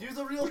fucking pickle? Use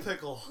a real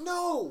pickle.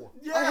 No!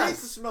 Yes. I hate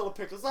the smell of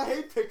pickles. I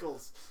hate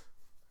pickles.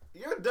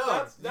 You're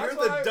dumb. That's You're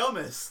the why-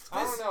 dumbest.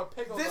 I don't know.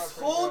 Pickles This are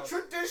pretty whole gross.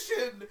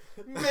 tradition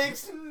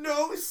makes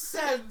no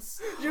sense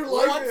Your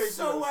life whatsoever. makes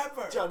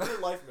no, John, your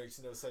life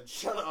makes no sense.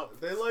 Shut up.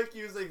 They like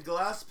using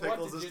glass What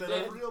pickles did you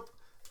instead of do? real.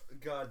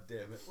 God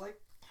damn it. Like,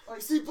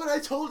 See, but I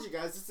told you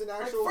guys, it's an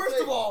like actual first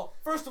thing. of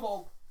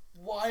all,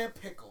 why a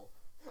pickle?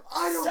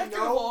 I don't Second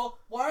know. of all,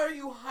 why are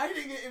you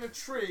hiding it in a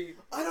tree?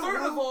 I don't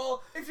Third know. of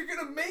all, if you're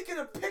gonna make it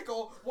a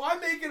pickle, why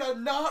make it a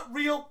not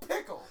real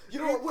pickle? You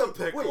know what? Eat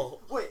the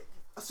pickle. Wait.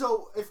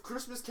 So, if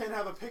Christmas can't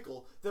have a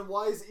pickle, then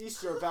why is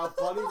Easter about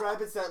bunny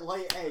rabbits that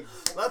lay eggs?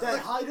 That's that the-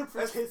 hide them for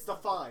that's- kids to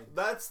find.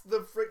 That's the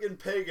freaking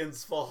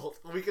pagans' fault.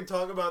 We can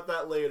talk about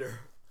that later.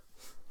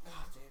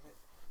 God damn it.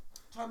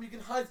 Tom, you can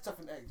hide stuff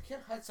in eggs. You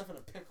can't hide stuff in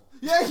a pickle.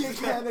 Yeah, you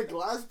can. A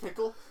glass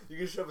pickle. You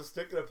can shove a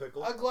stick in a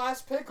pickle. A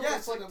glass pickle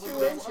Yes, is like and it 2 would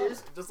go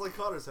inches. Just like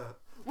Connor's hat.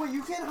 Wait,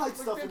 you can't hide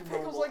stuff Like, in the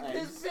pickle's normal like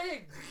eggs. this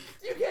big.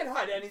 You can't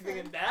hide anything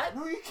in that.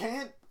 No, you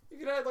can't. You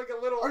can add like a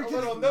little Or you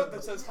can- note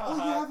that says, all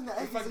you haha, have in the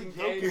egg is a fucking yolk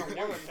gay, and a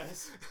no one white.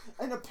 does.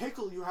 In a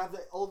pickle, you have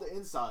all the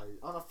inside.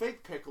 On a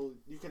fake pickle,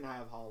 you can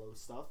have hollow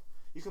stuff.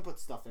 You can put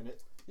stuff in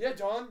it. Yeah,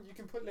 John, you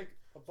can put like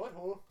a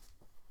butthole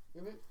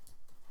in it.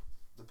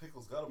 The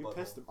pickle's got a You butthole.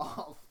 pissed him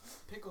off.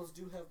 Pickles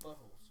do have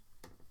buttholes.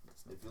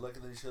 If you like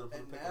it, then you should have put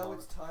And a pickle now on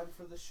it's it. time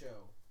for the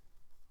show.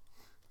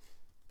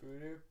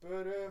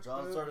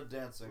 John started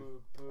dancing,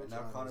 and now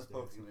John Connor's is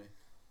poking me.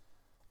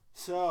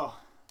 So,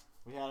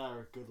 we had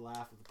our good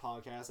laugh at the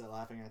podcast at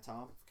laughing at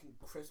Tom. Fucking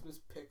Christmas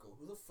pickle.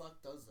 Who the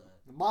fuck does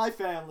that? My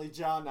family,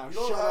 John. Now You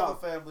don't shut have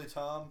up. a family,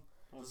 Tom.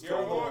 Let's You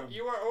were, go on.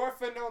 you were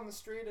orphaned on the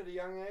street at a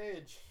young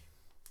age.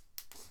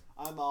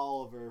 I'm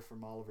Oliver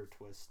from Oliver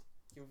Twist.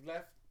 You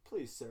left.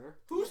 Please, sir.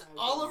 Who's Yeah,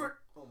 Oliver?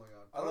 Oh my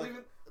god. I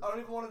I don't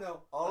even want to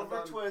know. Oliver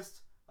I'm done.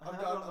 Twist. I I'm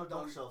have done, it on I'm the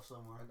done. bookshelf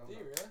somewhere. I don't Do you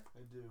know. really?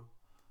 I do.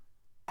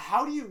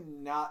 How do you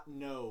not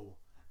know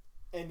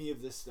any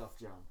of this stuff,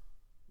 John?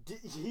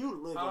 You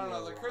live I don't in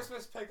know. a The rock.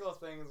 Christmas pickle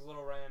thing is a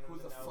little random Who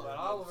to the know, fuck but knows?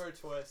 Oliver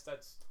Twist,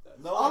 that's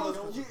No, Oliver,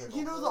 I know you, the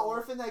you know pickle. the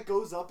orphan that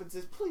goes up and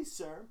says, "Please,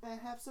 sir, may I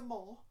have some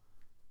more?"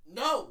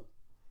 No!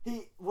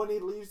 When he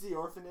leaves the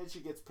orphanage,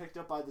 he gets picked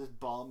up by this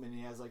bum, and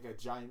he has like a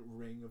giant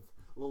ring of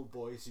little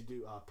boys who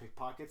do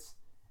pickpockets,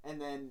 and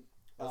then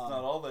That's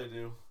not all they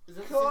do. Is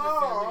that the thing that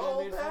Family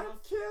Guy made fun that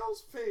of?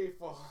 kills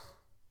people.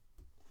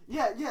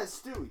 yeah,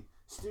 Stewie.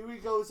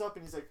 Stewie goes up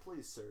and he's like,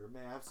 "Please, sir,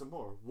 may I have some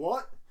more?"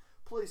 What?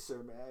 "Please,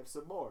 sir, may I have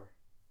some more?"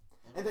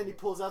 And then he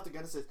pulls out the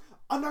gun and says,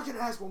 "I'm not gonna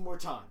ask one more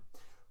time.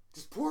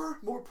 Just pour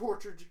more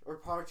partridge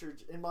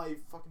in my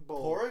fucking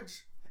bowl."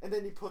 Porridge? And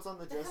then he puts on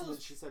the dress hell and then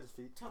is- she said his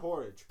feet. Tom-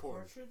 Porridge.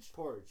 Partridge?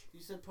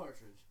 You said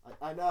partridge.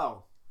 I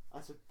know. I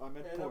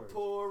meant And a porridge.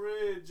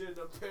 porridge in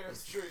a pear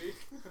tree.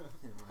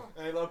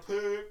 And a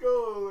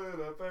pickle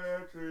in a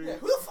pear tree. Yeah,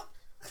 who the fuck?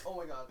 Oh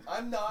my god.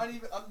 I'm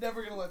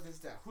never gonna let this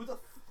down.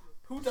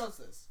 Who does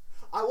this?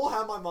 I will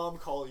have my mom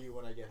call you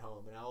when I get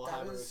home, and I will That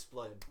have her is-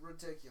 explain.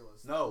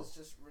 Ridiculous. No. It's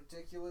just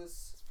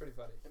ridiculous. It's pretty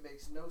funny. It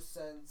makes no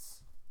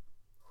sense.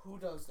 Who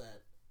does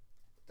that?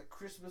 The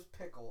Christmas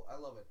pickle. I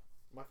love it.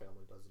 My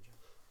family does it.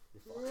 You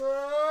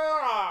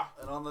fuck.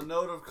 And on the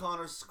note of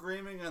Connor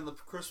screaming and the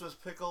Christmas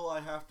pickle, I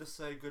have to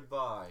say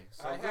goodbye.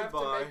 So I have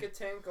goodbye. to make it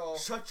tinkle.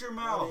 Shut your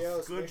mouth.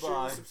 Adios. Make sure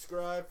Goodbye. you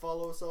subscribe.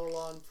 Follow us all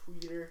on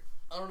Twitter.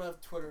 I don't have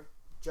Twitter.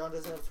 John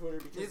doesn't have Twitter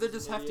because Neither he's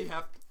does an Hefty idiot.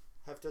 Heft.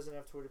 Heft doesn't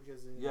have Twitter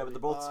because he's an Yeah, but idiot.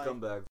 they're both Bye.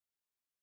 scumbags.